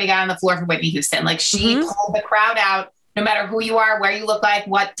 everybody got on the floor for Whitney Houston. Like she pulled the crowd out, no matter who you are, where you look like,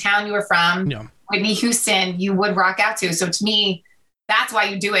 what town you were from. Whitney Houston, you would rock out to. So to me, that's why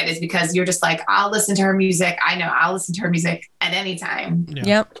you do it, is because you're just like, I'll listen to her music. I know I'll listen to her music at any time. Yeah.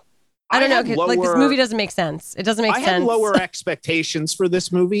 Yep. I don't know. Like, this movie doesn't make sense. It doesn't make sense. I had lower expectations for this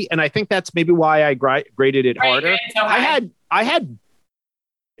movie, and I think that's maybe why I graded it harder. I had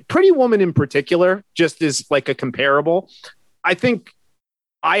Pretty Woman in particular, just as like a comparable. I think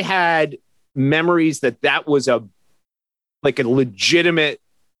I had memories that was a legitimate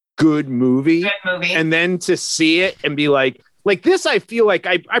good movie. And then to see it and be like this, I feel like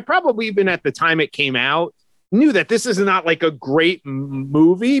I probably, even at the time it came out, knew that this is not like a great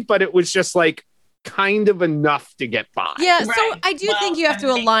movie, but it was just like kind of enough to get by. Yeah, so I do think you have to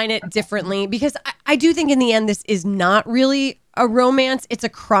align it differently, because I do think in the end this is not really a romance, it's a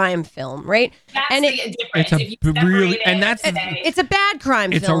crime film, right? That's and it's a bad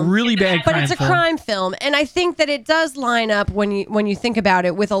crime film. It's a really bad crime film. But it's a crime film. And I think that it does line up, when you think about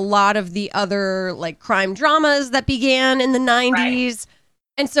it, with a lot of the other like crime dramas that began in the 90s. Right.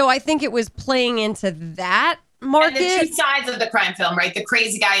 And so I think it was playing into that market. And the two sides of the crime film, right? The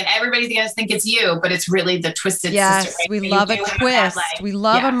crazy guy, and everybody's going to think it's you, but it's really the twisted sister. Right? We love a twist. We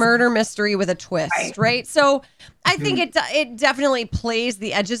love a murder mystery with a twist, right? So I think it definitely plays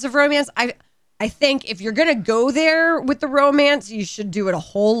the edges of romance. I think if you're going to go there with the romance, you should do it a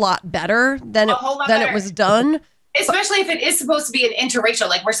whole lot better than it was done. Especially if it is supposed to be an interracial,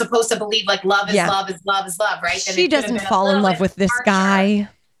 like we're supposed to believe like love is love is love is love, right? She doesn't fall in love with this guy.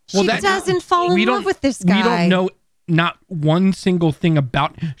 She doesn't fall in love with this guy. We don't know not one single thing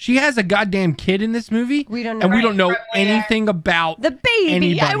about. She has a goddamn kid in this movie. We don't know, and we don't know anything about the baby.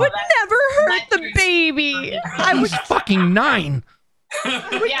 Anybody. I would never hurt the baby. I was fucking 9. I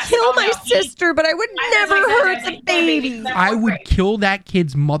would kill my sister, but I would never hurt the baby. I would kill that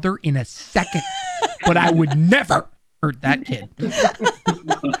kid's mother in a second, but I would never hurt that kid.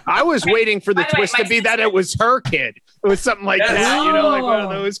 I was waiting for the twist to be that it was her kid. It was something like that, like one of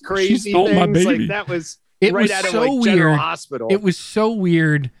those crazy things. My baby. Like that was out of like General Hospital. It was so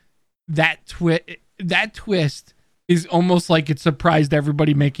weird that twist is almost like it surprised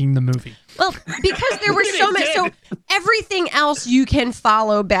everybody making the movie. Well, because there were so many. So everything else you can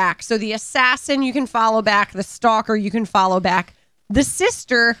follow back. So the assassin you can follow back. The stalker you can follow back. The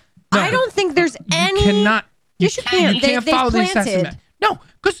sister, I don't think there's any. You cannot. You can't. You can't follow the assassin back. No,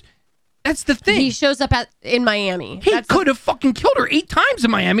 because that's the thing. He shows up in Miami. He could have fucking killed her 8 times in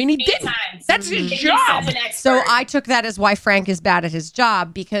Miami, and he didn't. That's his job. So I took that as why Frank is bad at his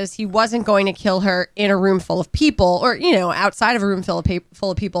job, because he wasn't going to kill her in a room full of people, or outside of a room full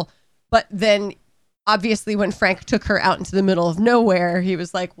of people. But then, obviously, when Frank took her out into the middle of nowhere, he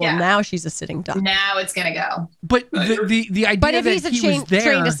was like, "Well, now she's a sitting duck. Now it's gonna go." But the idea but if that he's a he was there,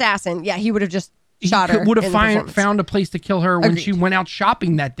 trained assassin, he would have just shot her. Would have found a place to kill her when she went out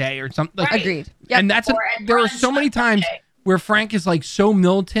shopping that day or something. Right. Agreed. Yep. And there are so many times where Frank is like so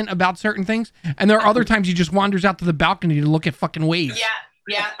militant about certain things, and there are other times he just wanders out to the balcony to look at fucking waves. Yeah.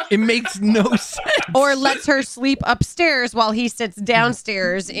 It makes no sense. Or lets her sleep upstairs while he sits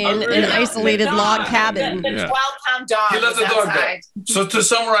downstairs in an isolated log cabin. The 12-pound dog. He lets the dog go. So to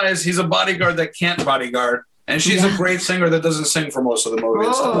summarize, he's a bodyguard that can't bodyguard. And she's a great singer that doesn't sing for most of the movie.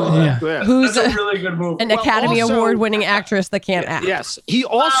 Who's a really good movie. An Academy Award-winning actress that can't act. Yes. He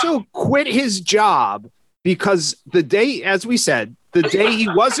also quit his job because the day, as we said, the day he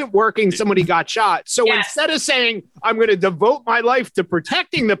wasn't working, somebody got shot. So instead of saying, I'm going to devote my life to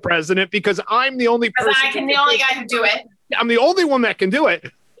protecting the president because I'm the only person. The only guy who do it. I'm the only one that can do it.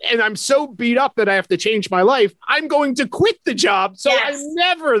 And I'm so beat up that I have to change my life. I'm going to quit the job. So I'm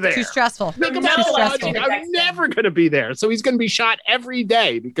never there. Too stressful. Think about it. I'm never going to be there. So he's going to be shot every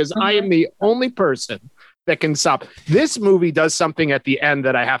day because I am the only person that can stop. This movie does something at the end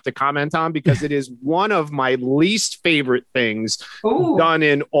that I have to comment on because it is one of my least favorite things done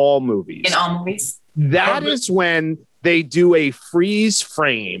in all movies. In all movies. That is when they do a freeze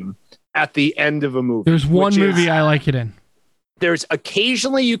frame at the end of a movie. There's one movie I like it in. There's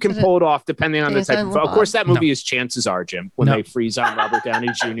occasionally you can pull it off depending on the type of course, that movie is Chances Are, Jim, when they freeze on Robert Downey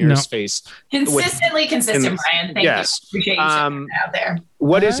Jr.'s face. Consistent, Brian. Thank you. Appreciate you out there.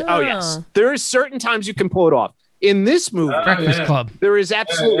 Yes. There is certain times you can pull it off. In this movie, Breakfast Club, there is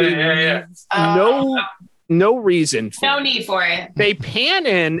absolutely no reason for need for it. They pan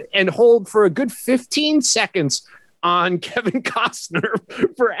in and hold for a good 15 seconds on Kevin Costner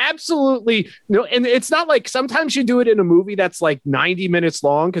for absolutely no. And it's not like sometimes you do it in a movie that's like 90 minutes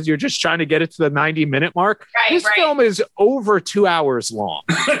long because you're just trying to get it to the 90-minute mark. This film is over 2 hours long.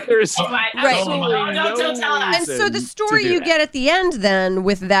 There's don't tell us. And so the story you get at the end then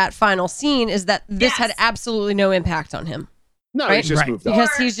with that final scene is that this had absolutely no impact on him. No, right? he's just moved on.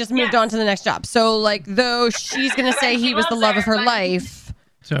 Because he's just moved on to the next job. So like, though she's gonna say he was the love of her life,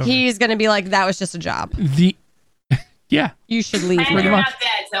 he's gonna be like, that was just a job. Yeah, you should leave. And you're not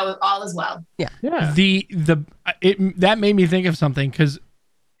dead, so all is well. Yeah. That made me think of something because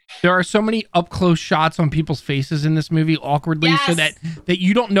there are so many up close shots on people's faces in this movie awkwardly, so that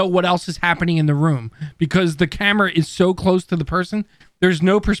you don't know what else is happening in the room because the camera is so close to the person. There's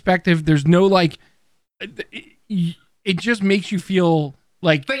no perspective. There's no like. It just makes you feel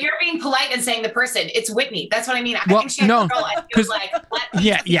like. But you're being polite and saying the person. It's Whitney. That's what I mean. I think she because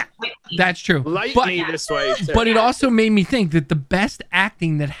yeah, that's true. Light but, me this way. Too. But it also made me think that the best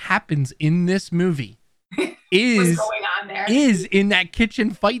acting that happens in this movie is in that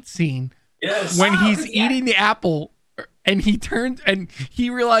kitchen fight scene when he's eating the apple and he turns and he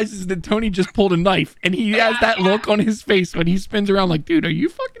realizes that Tony just pulled a knife and he has that look on his face when he spins around like, dude, are you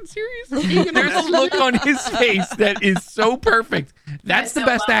fucking serious? There's a look on his face that is so perfect. That's the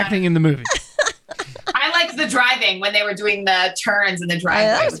best acting in the movie. I liked the driving when they were doing the turns in the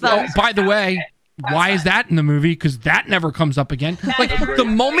driveway. Oh, by the way, why is that in the movie? Because that never comes up again. Like the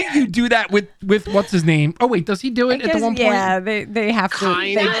moment you do that with what's his name? Oh wait, does he do it at the one point? Yeah, they have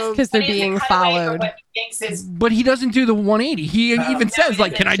to because they're being followed. But he doesn't do the 180. He even says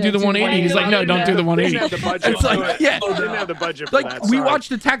like, "Can I do the 180?" He's like, "No, don't do the 180." It's like, didn't have the budget. For like that, we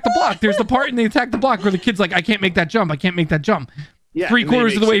watched Attack the Block. There's the part in the Attack the Block where the kid's like, "I can't make that jump. I can't make that jump." Yeah,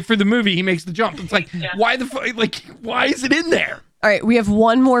 3/4 of the way through the movie, he makes the jump. It's like, why why is it in there? All right, we have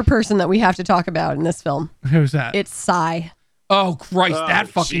one more person that we have to talk about in this film. Who's that? It's Psy. Oh Christ, that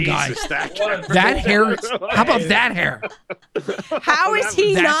fucking Jesus, guy. That hair. How about that hair? How is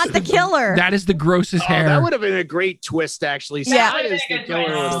he not the killer? That is the grossest hair. That would have been a great twist, actually. Yeah. Is the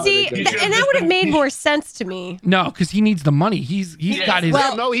killer. See, and that would have made more sense to me. No, because he needs the money. He's got his.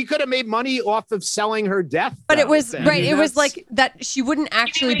 Well, no, he could have made money off of selling her death. But it was right. It was like that. She wouldn't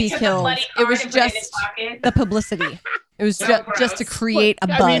actually be killed. It was just the publicity. It was just to create a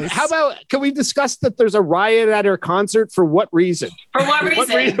buzz. I mean, how about, can we discuss that there's a riot at her concert? For what reason? For what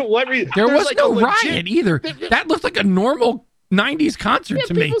reason? What reason? There was like no riot either. That looked like a normal 90s concert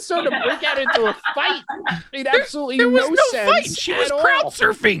to me. People sort of break out into a fight. It made absolutely there was no sense. Fight. She was crowd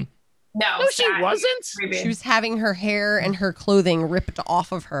surfing. No, she wasn't. She was having her hair and her clothing ripped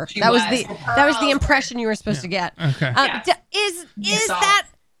off of her. That was the impression you were supposed to get. Okay.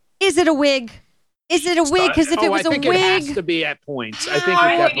 Is it a wig? Is it a wig? Because if it was a wig, it has to be at points. I think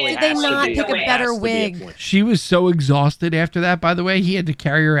it definitely did they has not to be. pick a better wig? She was so exhausted after that. By the way, he had to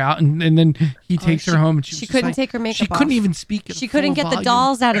carry her out, and then he takes her home, and she couldn't take her makeup off. She couldn't even speak. She couldn't get the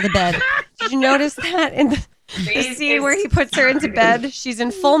dolls out of the bed. Did you notice that in the scene where he puts her into bed? She's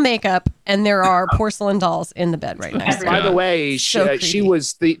in full makeup, and there are porcelain dolls in the bed right next to her. By the way, she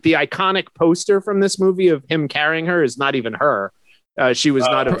was the iconic poster from this movie of him carrying her is not even her. She was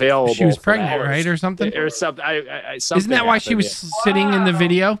not available. She was pregnant, right, or something? Or something. Isn't that why she was sitting in the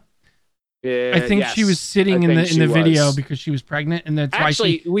video? I think she was sitting in the video because she was pregnant, and that's why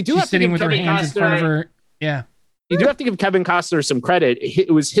she's sitting with her hands in front of her. Yeah. You do have to give Kevin Costner some credit.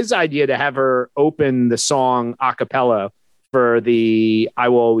 It was his idea to have her open the song a cappella for the "I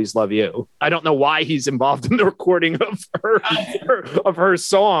Will Always Love You." I don't know why he's involved in the recording of her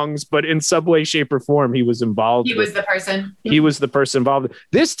songs, but in some way, shape, or form, he was involved. He was the person. He was the person involved.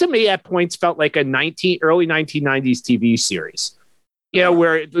 This, to me, at points felt like a early 1990s TV series. You know,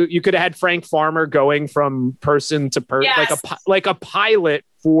 where you could have had Frank Farmer going from person to person, like a pilot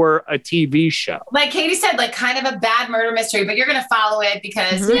for a TV show. Like Katie said, like kind of a bad murder mystery, but you're going to follow it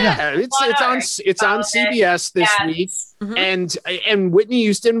because it's on CBS this week. And Whitney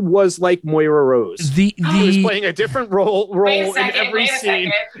Houston was like Moira Rose. She was playing a different role in every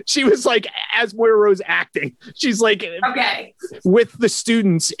scene. She was like as Moira Rose acting. She's like with the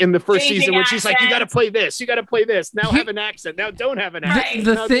students in the first season when she's like, you got to play this, you got to play this. Now have an accent. Now don't have an accent.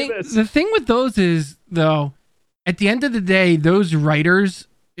 The thing with those is though, at the end of the day, those writers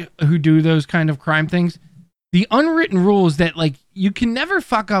who do those kind of crime things, the unwritten rule is that like you can never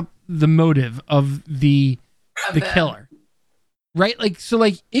fuck up the motive of the killer. Right? Like, so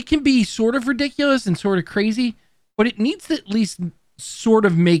like it can be sort of ridiculous and sort of crazy, but it needs to at least sort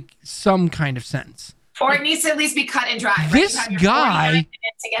of make some kind of sense. Or it needs to at least be cut and dry. Right? This guy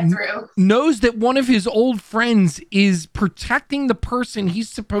knows that one of his old friends is protecting the person he's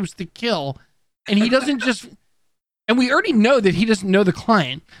supposed to kill, and he doesn't just... And we already know that he doesn't know the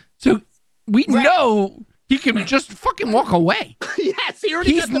client. So we know he can just fucking walk away. Yes, he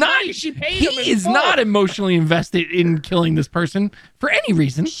already got the money. She paid him. He is not emotionally invested in killing this person for any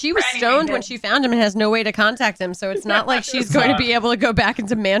reason. She was stoned when she found him and has no way to contact him, so it's not like she's going to be able to go back and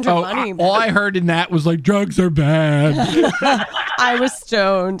demand her money. All I heard in that was like, drugs are bad. I was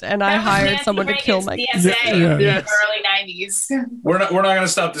stoned and I hired someone to kill my PSA in the early 90s. We're not going to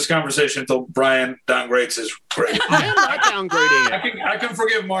stop this conversation until Brian downgrades his grade. I am not downgrading it. I can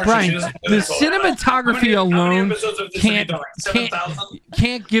forgive Marcia. Brian, the cinematography alone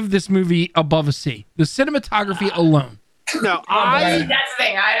can't give this movie above a C. The cinematography alone. No, that's the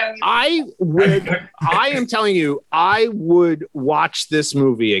thing. I am telling you, I would watch this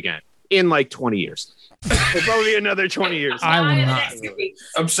movie again in like 20 years. It's only another 20 years. I will not.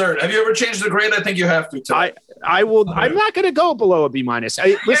 Absurd. Have you ever changed the grade? I think you have to. I will. I'm not going to go below a B minus.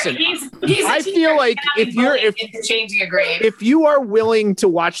 Listen, I feel like if changing a grade, if you are willing to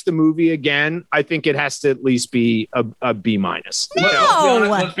watch the movie again, I think it has to at least be a B minus. No.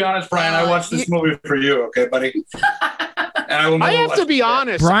 Let's be honest, Brian. I watched this movie for you, okay, buddy? And I have to be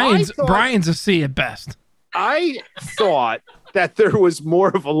honest. Brian's a C at best. I thought that there was more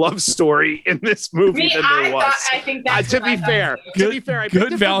of a love story in this movie than there was. I think that's to be fair, I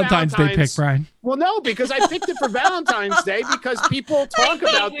good Valentine's Day pick, Brian. Well, no, because I picked it for Valentine's Day because people talk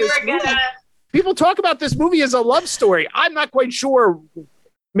about this movie. People talk about this movie as a love story. I'm not quite sure.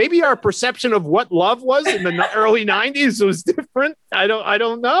 Maybe our perception of what love was in the early 90s was different. I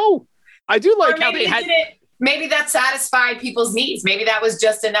don't know. I do like how they had. Maybe that satisfied people's needs. Maybe that was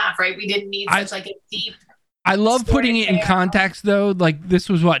just enough, right? We didn't need such like a deep. I love putting it in context, though. Like, this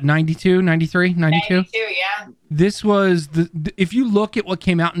was what, 92, 93, 92? 92, yeah. This was if you look at what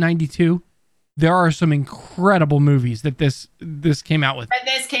came out in 92, there are some incredible movies that this came out with. That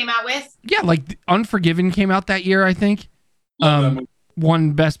this came out with? Yeah, like Unforgiven came out that year, I think.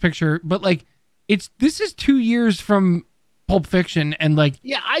 Won Best Picture. But, like, this is 2 years from Pulp Fiction and, like...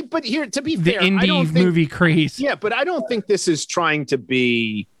 Yeah, but here, to be fair, the indie movie craze. Yeah, but I don't think this is trying to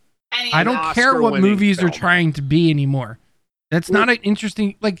be... I don't care what movies are trying to be anymore. That's not an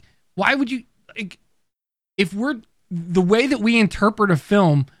interesting, like, why would you, like, if we're, the way that we interpret a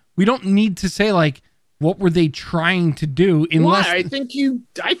film, we don't need to say, like, what were they trying to do? Unless I think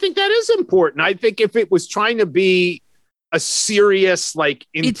that is important. I think if it was trying to be a serious, like,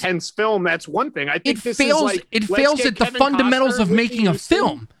 intense film, that's one thing. I think it fails at the fundamentals of making a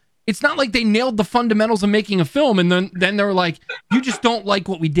film. It's not like they nailed the fundamentals of making a film and then they're like, you just don't like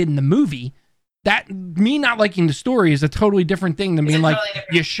what we did in the movie. That, me not liking the story is a totally different thing than being like,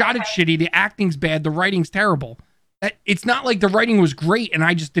 you shot it shitty, the acting's bad, the writing's terrible. It's not like the writing was great and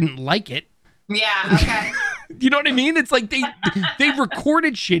I just didn't like it. Yeah, okay. You know what I mean? It's like they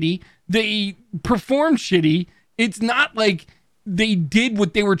recorded shitty, they performed shitty. It's not like they did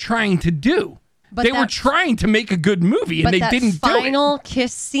what they were trying to do. But they were trying to make a good movie, and they didn't do it. That final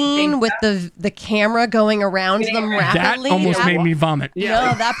kiss scene with the camera going around them rapidly. That almost made me vomit.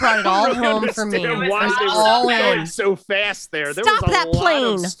 Yeah. No, that brought it all home for me. Why they were going so fast there? Stop that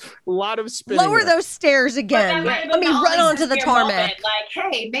plane! A lot of spinning. Lower those stairs again. Let me run onto the tarmac.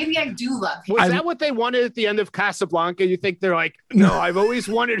 Like, hey, maybe I do love him. Was that what they wanted at the end of Casablanca? You think they're like, no, I've always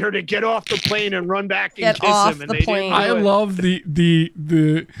wanted her to get off the plane and run back and kiss him, and they didn't. I love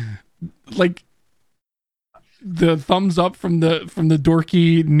the like. The thumbs up from the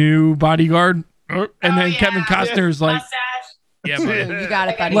dorky new bodyguard, and then Kevin Costner's like, "Yeah, you got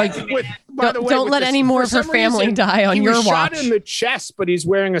it, buddy." Like, don't let any more of her family die on your watch. He was shot in the chest, but he's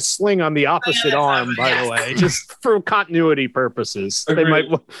wearing a sling on the opposite arm. By the way, just for continuity purposes, they might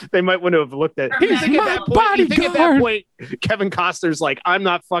want to have looked at. You think at that point, Kevin Costner's like, "I'm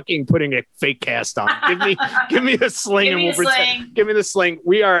not fucking putting a fake cast on. Give me a sling, and we'll pretend. Give me the sling.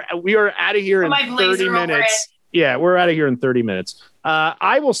 We are out of here in 30 minutes." Yeah, we're out of here in 30 minutes.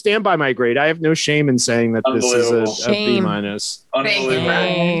 I will stand by my grade. I have no shame in saying that this is a B minus.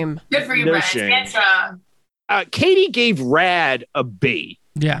 Shame. Good for you, Brad. Stand strong. Katie gave Rad a B.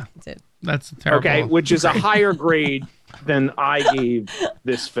 Yeah, that's terrible. Okay, which is a higher grade than I gave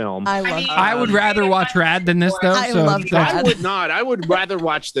this film. I would rather watch Rad than this, though. I would not. I would rather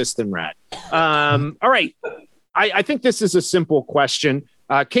watch this than Rad. All right. I think this is a simple question.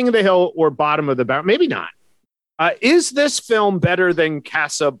 King of the Hill or bottom of the barrel? Maybe not. Is this film better than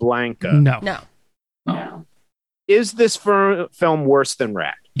Casablanca? No. Is this film worse than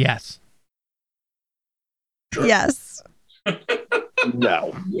Rad? Yes. Sure. Yes.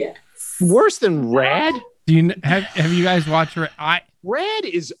 No. Yes. Worse than Rad? Do you have you guys watched Rad? Rad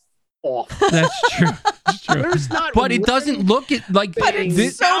is awful. That's true. That's true. But it doesn't look like. But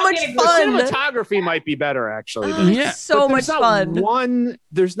it's so much fun. The cinematography might be better, actually. So much fun.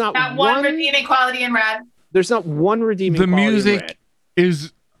 There's not one redeeming quality in Rad. There's not one redeeming The quality in music Red.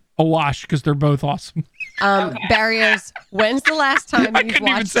 is a wash because they're both awesome. Barrios, when's the last time I you've couldn't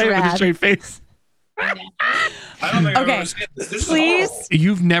even watched say it with a Rad? straight face. I don't think I've Okay. ever seen this. This is Please, horrible.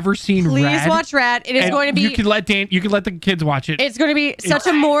 You've never seen please Rad? watch Rad. It is And going to be. You can let the kids watch it. It's going to be such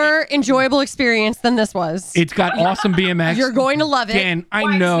a more enjoyable experience than this was. It's got awesome BMX. You're going to love it. Dan, I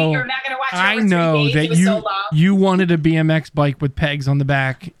Why, know. You're not gonna watch it I over 3 know days? that It was so long. you wanted a BMX bike with pegs on the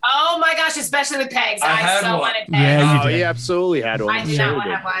back. Oh my gosh, especially with pegs. I I had so one. wanted pegs. Yeah, you Oh, did. he absolutely had one. I do Sure not want to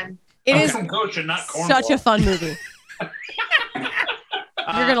did. have one. It I'm is from Coach and not cornball. such a fun movie.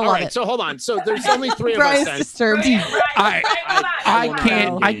 You're gonna all love right, it. So hold on. So there's only 3 of us. Brian's then. disturbed.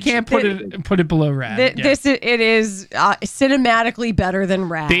 I can't put it below Rad. Yeah. It is cinematically better than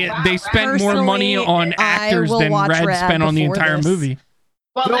Rad. They spent more money on Personally, I actors will than watch Rad Rad spent on the before entire this. movie.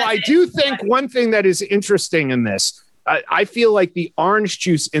 Well, No, that's I it. do think one thing that is interesting in this. I feel like the orange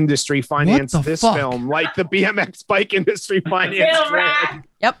juice industry financed the this fuck? film, like the BMX bike industry financed Real Rad. Rad.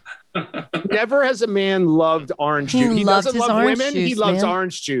 Yep. Never has a man loved orange He juice. He loved doesn't his love orange women. He juice, loves man.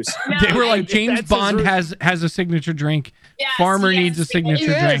 orange juice. They were like, That's James his Bond root- has a signature drink. Yes, Farmer yes, needs a yes. signature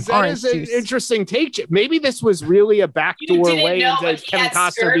drink. Yes, that Orange is an juice. interesting take. Maybe this was really a You backdoor didn't way know, into but he Kevin had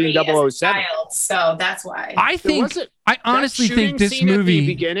Costner being scurvy as a 007. child, so that's why. I think I honestly that think shooting this scene at the movie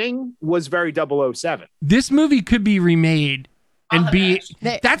beginning was very 007. this movie could be remade and be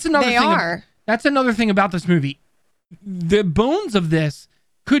that's another They thing. are. That's another thing about this movie. The bones of this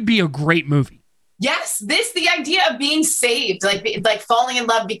could be a great movie. Yes, the idea of being saved, like falling in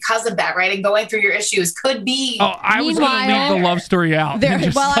love because of that, right, and going through your issues could be. Oh, I was going to leave Meanwhile- the love story out. There, and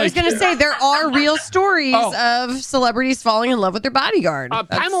just well, I was like- going to say there are real stories of celebrities falling in love with their bodyguard.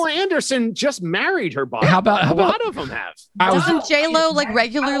 Pamela Anderson just married her bodyguard. How about- a lot of them have. Doesn't J Lo like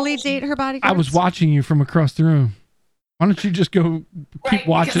regularly date her bodyguard? I was watching you from across the room. Why don't you just go keep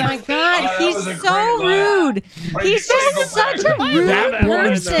watching? Oh my God, that he's was a so great laugh. rude. Why He's did you say just go back? such a rude That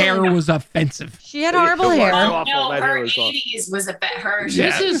woman's person. hair was offensive. She had horrible It was hair. awful. No, That her hair was awful. 80s was a bit her.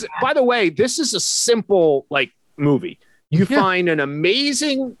 This is, by the way, this is a simple movie. You Yeah. find an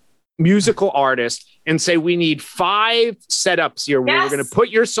amazing musical artist and say, we need 5 setups here where we're Yes. going to put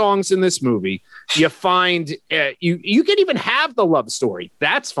your songs in this movie. You find you can even have the love story.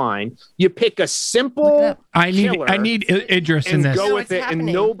 That's fine. You pick a Look it simple up. I killer need Idris in and this. go No, with it's it, happening.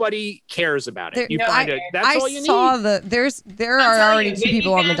 and nobody cares about There- it. You no, find I- it. That's I all you saw need. there I'm are telling already you, 2 Whitney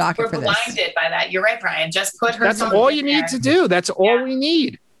people on the fans docket were for this. blinded by that. You're right, Brian. Just put her. That's song all in you there. need to do. That's all we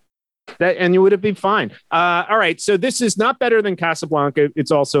need. That and you would have been fine. All right. So this is not better than Casablanca.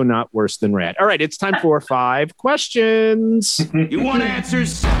 It's also not worse than Rad. All right. It's time for 5 questions. You want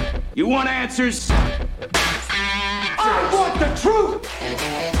answers? You want answers? I want the truth!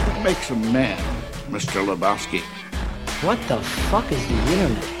 What makes a man, Mr. Lebowski? What the fuck is the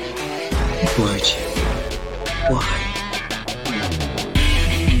internet? Why'd you? Why?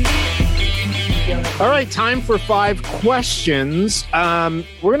 All right. Time for 5 questions. We're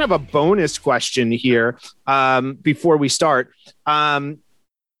gonna have a bonus question here before we start. Dan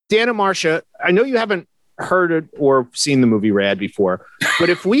and Marcia, I know you haven't heard it or seen the movie Rad before, but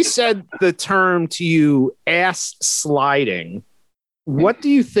if we said the term to you, ass sliding, what do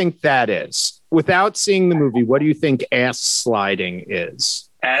you think that is? Without seeing the movie, what do you think ass sliding is?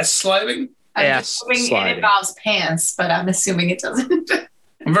 Ass sliding? I'm Ass assuming sliding. it involves pants, but I'm assuming it doesn't.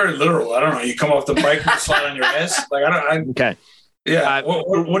 I'm very literal. I don't know. You come off the bike and slide on your ass? Like, Okay. yeah.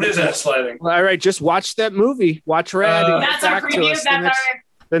 What is ass sliding? All right. Just watch that movie. Watch Rad. And get That's our back to preview. us That's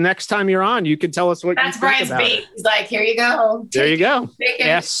the next time you're on. You can tell us what That's you think Brian's about bait. it. He's like, here you go. There you go. Take it.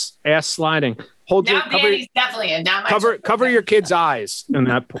 Ass sliding. Hold your Now Danny's definitely in. Now my cover your kids' eyes in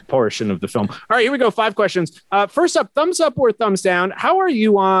that portion of the film. All right, here we go. 5 questions. First up, thumbs up or thumbs down. How are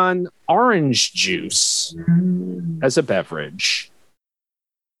you on orange juice as a beverage?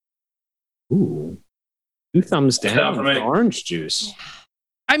 Ooh, 2 thumbs down for me. for orange juice.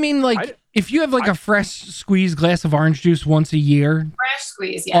 I mean, like, if you have like a fresh squeezed glass of orange juice once a year, fresh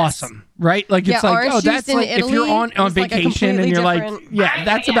squeeze. Yes. awesome, right? Like, it's Yeah, like, orange oh, juice that's in like if you're Italy on is like a vacation and completely you're like, different- yeah,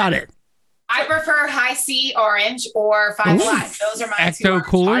 that's about it. I prefer high C orange or 5 Ooh. Alive. Those are my Ecto 2 orange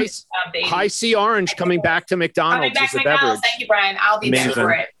Cooler? juice, baby. High C orange coming back to Coming McDonald's back as to a McDonald's. beverage. Thank you, Brian. I'll be there Amazing.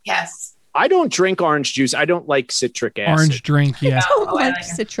 for it. Yes. I don't drink orange juice. I don't like citric acid. Orange drink, yeah. don't Oh, I like like it.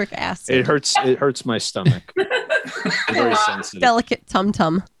 citric acid. It hurts. It hurts my stomach. I'm very sensitive. Delicate tum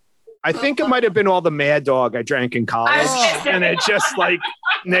tum. I think it might have been all the Mad Dog I drank in college, Oh. and it just like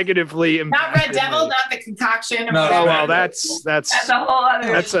negatively Not impacted Red Devil, me. not the concoction. or No, whatever. Oh well, that's That's a whole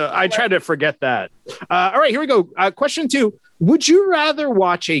other. I try to forget that. All right, here we go. Question 2: would you rather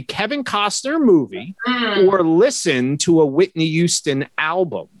watch a Kevin Costner movie Mm. or listen to a Whitney Houston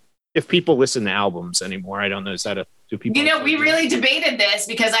album? If people listen to albums anymore, I don't know. Is that do people? We really debated this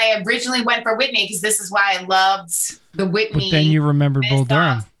because I originally went for Whitney because this is why I loved the Whitney. But then you remembered Bull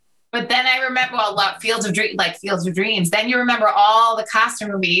Durham. But then I remember a lot Fields of Dreams. Then you remember all the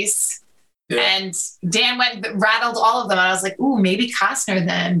Costner movies. Yeah. And Dan rattled all of them. And I was like, ooh, maybe Costner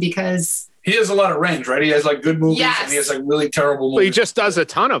then, because he has a lot of range, right? He has like good movies and he has like really terrible movies. But he just does a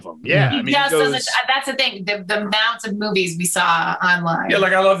ton of them. Yeah. He just does. That's the thing. The amounts of movies we saw online. Yeah,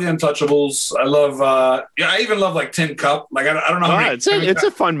 like I love The Untouchables. I love, I even love like Tin Cup. Like I don't know how many. It's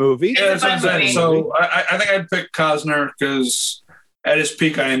a fun movie. Yeah, that's what I'm saying. So I think I'd pick Costner because at his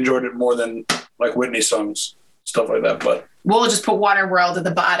peak, I enjoyed it more than like Whitney songs, stuff like that. But we'll just put Waterworld at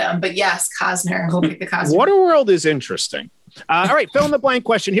the bottom. But yes, Costner. We'll pick the Costner. Waterworld is interesting. All right, fill in the blank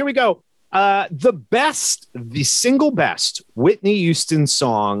question. Here we go. The single best Whitney Houston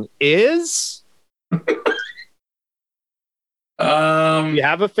song is. You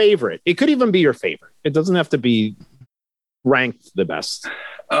have a favorite. It could even be your favorite. It doesn't have to be ranked the best.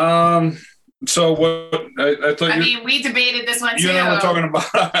 So what? I mean, we debated this one too. You know, we're talking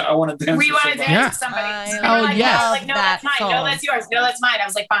about. I want to dance. We want to dance with somebody. Yes. No, that's mine. No, that's yours. No, that's mine. I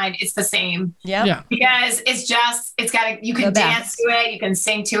was like, fine, it's the same. Yeah. Because it's got. You can dance to it. You can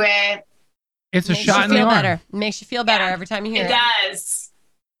sing to it. It's a shot in the arm. It makes you feel better every time you hear it. It does.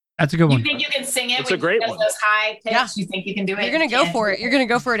 That's a good one. You think you can sing it? It's a great one. Those high pitch. Yeah. You think you can do it? You're gonna go for it. You're gonna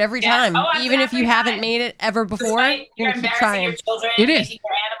go for it every time, even if you haven't made it ever before. You're gonna keep trying. Your children, it is. Your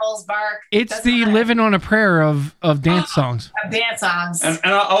animals bark. It's the living on a prayer of dance songs. Of dance songs. And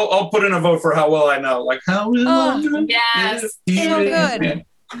I'll put in a vote for how well I know. Like how well. Yes. So good.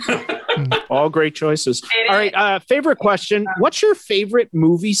 All great choices. All right. Favorite question. What's your favorite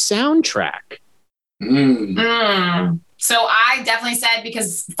movie soundtrack? So I definitely said,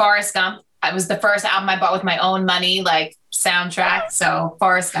 because Forrest Gump, it was the first album I bought with my own money, like soundtrack. So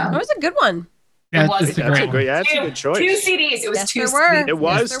Forrest Gump. That was a good one. Yeah, that's a good choice. 2 CDs. It was yes, 2 CDs. It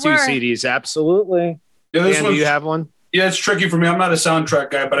was 2 CDs. Absolutely. Yeah, Dan, do you have one? Yeah, it's tricky for me. I'm not a soundtrack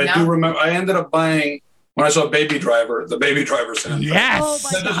guy, but I do remember. I ended up buying. When I saw Baby Driver, the Baby Driver soundtrack. Yes.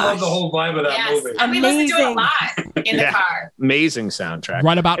 I just love the whole vibe of that movie. And we listened to it a lot in the car. Amazing soundtrack.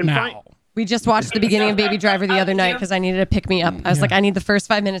 Right about now. We just watched the beginning of Baby Driver the other night because I needed to pick me up. I was like, I need the first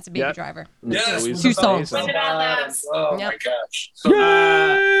 5 minutes of Baby Driver. Yes. 2 songs. Oh my gosh.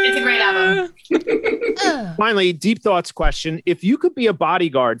 It's a great album. Finally, deep thoughts question. If you could be a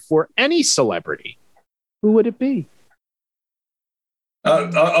bodyguard for any celebrity, who would it be?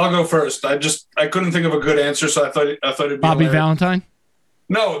 I'll go first. I couldn't think of a good answer, so I thought it'd be Bobby hilarious. Valentine.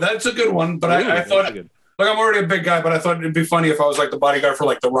 No, that's a good one. But I thought, like, I'm already a big guy, but I thought it'd be funny if I was like the bodyguard for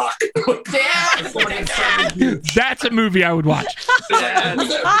like The Rock. That's a movie I would watch. Who's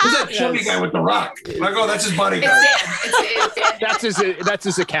that chubby guy with The Rock? Like, oh, that's his bodyguard. That's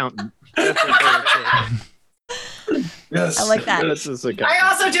his accountant. Yes, I like that. I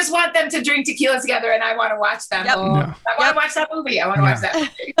also just want them to drink tequila together, and I want to watch them. Yep. I want to watch that movie. I want to watch that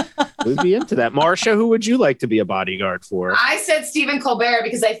movie. We'd be into that. Marsha, who would you like to be a bodyguard for? I said Stephen Colbert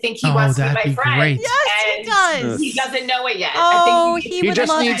because I think he wants to be my friend. Great. Yes, he does. He doesn't know it yet. Oh, I think he he would just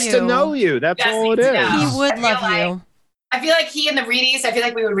love needs you. to know you. That's all it is. He would love you. I feel like he and the Reedies, I feel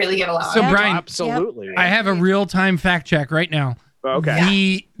like we would really get along. So, Brian, absolutely. I have a real-time fact check right now.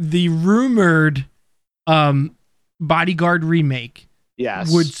 Okay. The rumored Bodyguard remake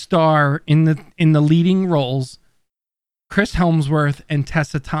would star in the leading roles Chris Hemsworth and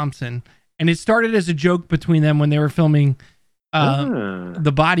Tessa Thompson, and it started as a joke between them when they were filming when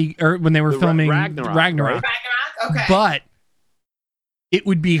they were filming Ragnarok. Okay. But it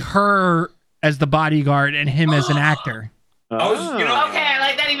would be her as the bodyguard and him as an actor. Okay, I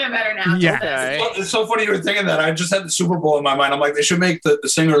like that even better now. Yeah. It's so funny you were thinking that. I just had the Super Bowl in my mind. I'm like, they should make the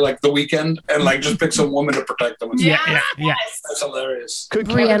singer like The Weeknd and like just pick some woman to protect them. Yeah. That's hilarious. Could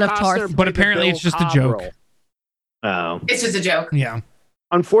Brienne of Kevin Tarth. Costner But play apparently the it's just a Bill joke. Cobb role? Oh. It's just a joke. Yeah.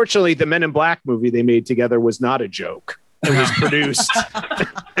 Unfortunately, the Men in Black movie they made together was not a joke. It was produced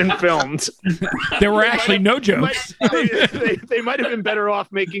and filmed. There were actually no jokes. They might have been better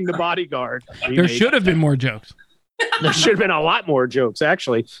off making The Bodyguard. There should have been more jokes. There should have been a lot more jokes,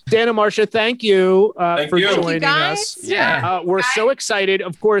 actually. Dan and Marsha, thank you for joining us. Yeah. We're so excited.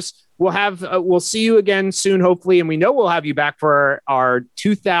 Of course, we'll see you again soon, hopefully, and we know we'll have you back for our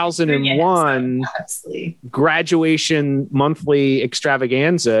 2001 graduation monthly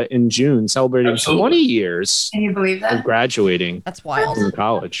extravaganza in June, celebrating 20 years. Can you believe that? Of graduating. That's wild. From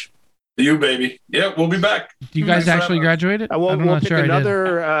college. You baby. Yeah, we'll be back. Do you guys actually graduated? We'll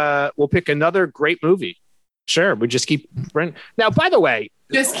pick another great movie. Sure, we just keep. Now, by the way,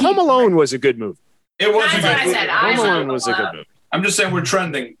 Home Alone was a good movie. It was. That's what I said. Home Alone was a good movie. I'm just saying we're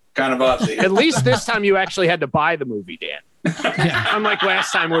trending. kind of oddly. At least this time you actually had to buy the movie, Dan. Unlike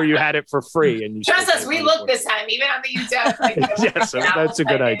last time where you had it for free. And you trust us, we looked this time, even on the YouTube. Yeah, so that's a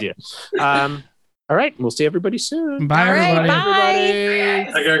good idea. All right, we'll see everybody soon. Bye, everybody.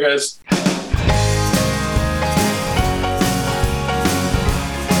 Bye. Take care, guys.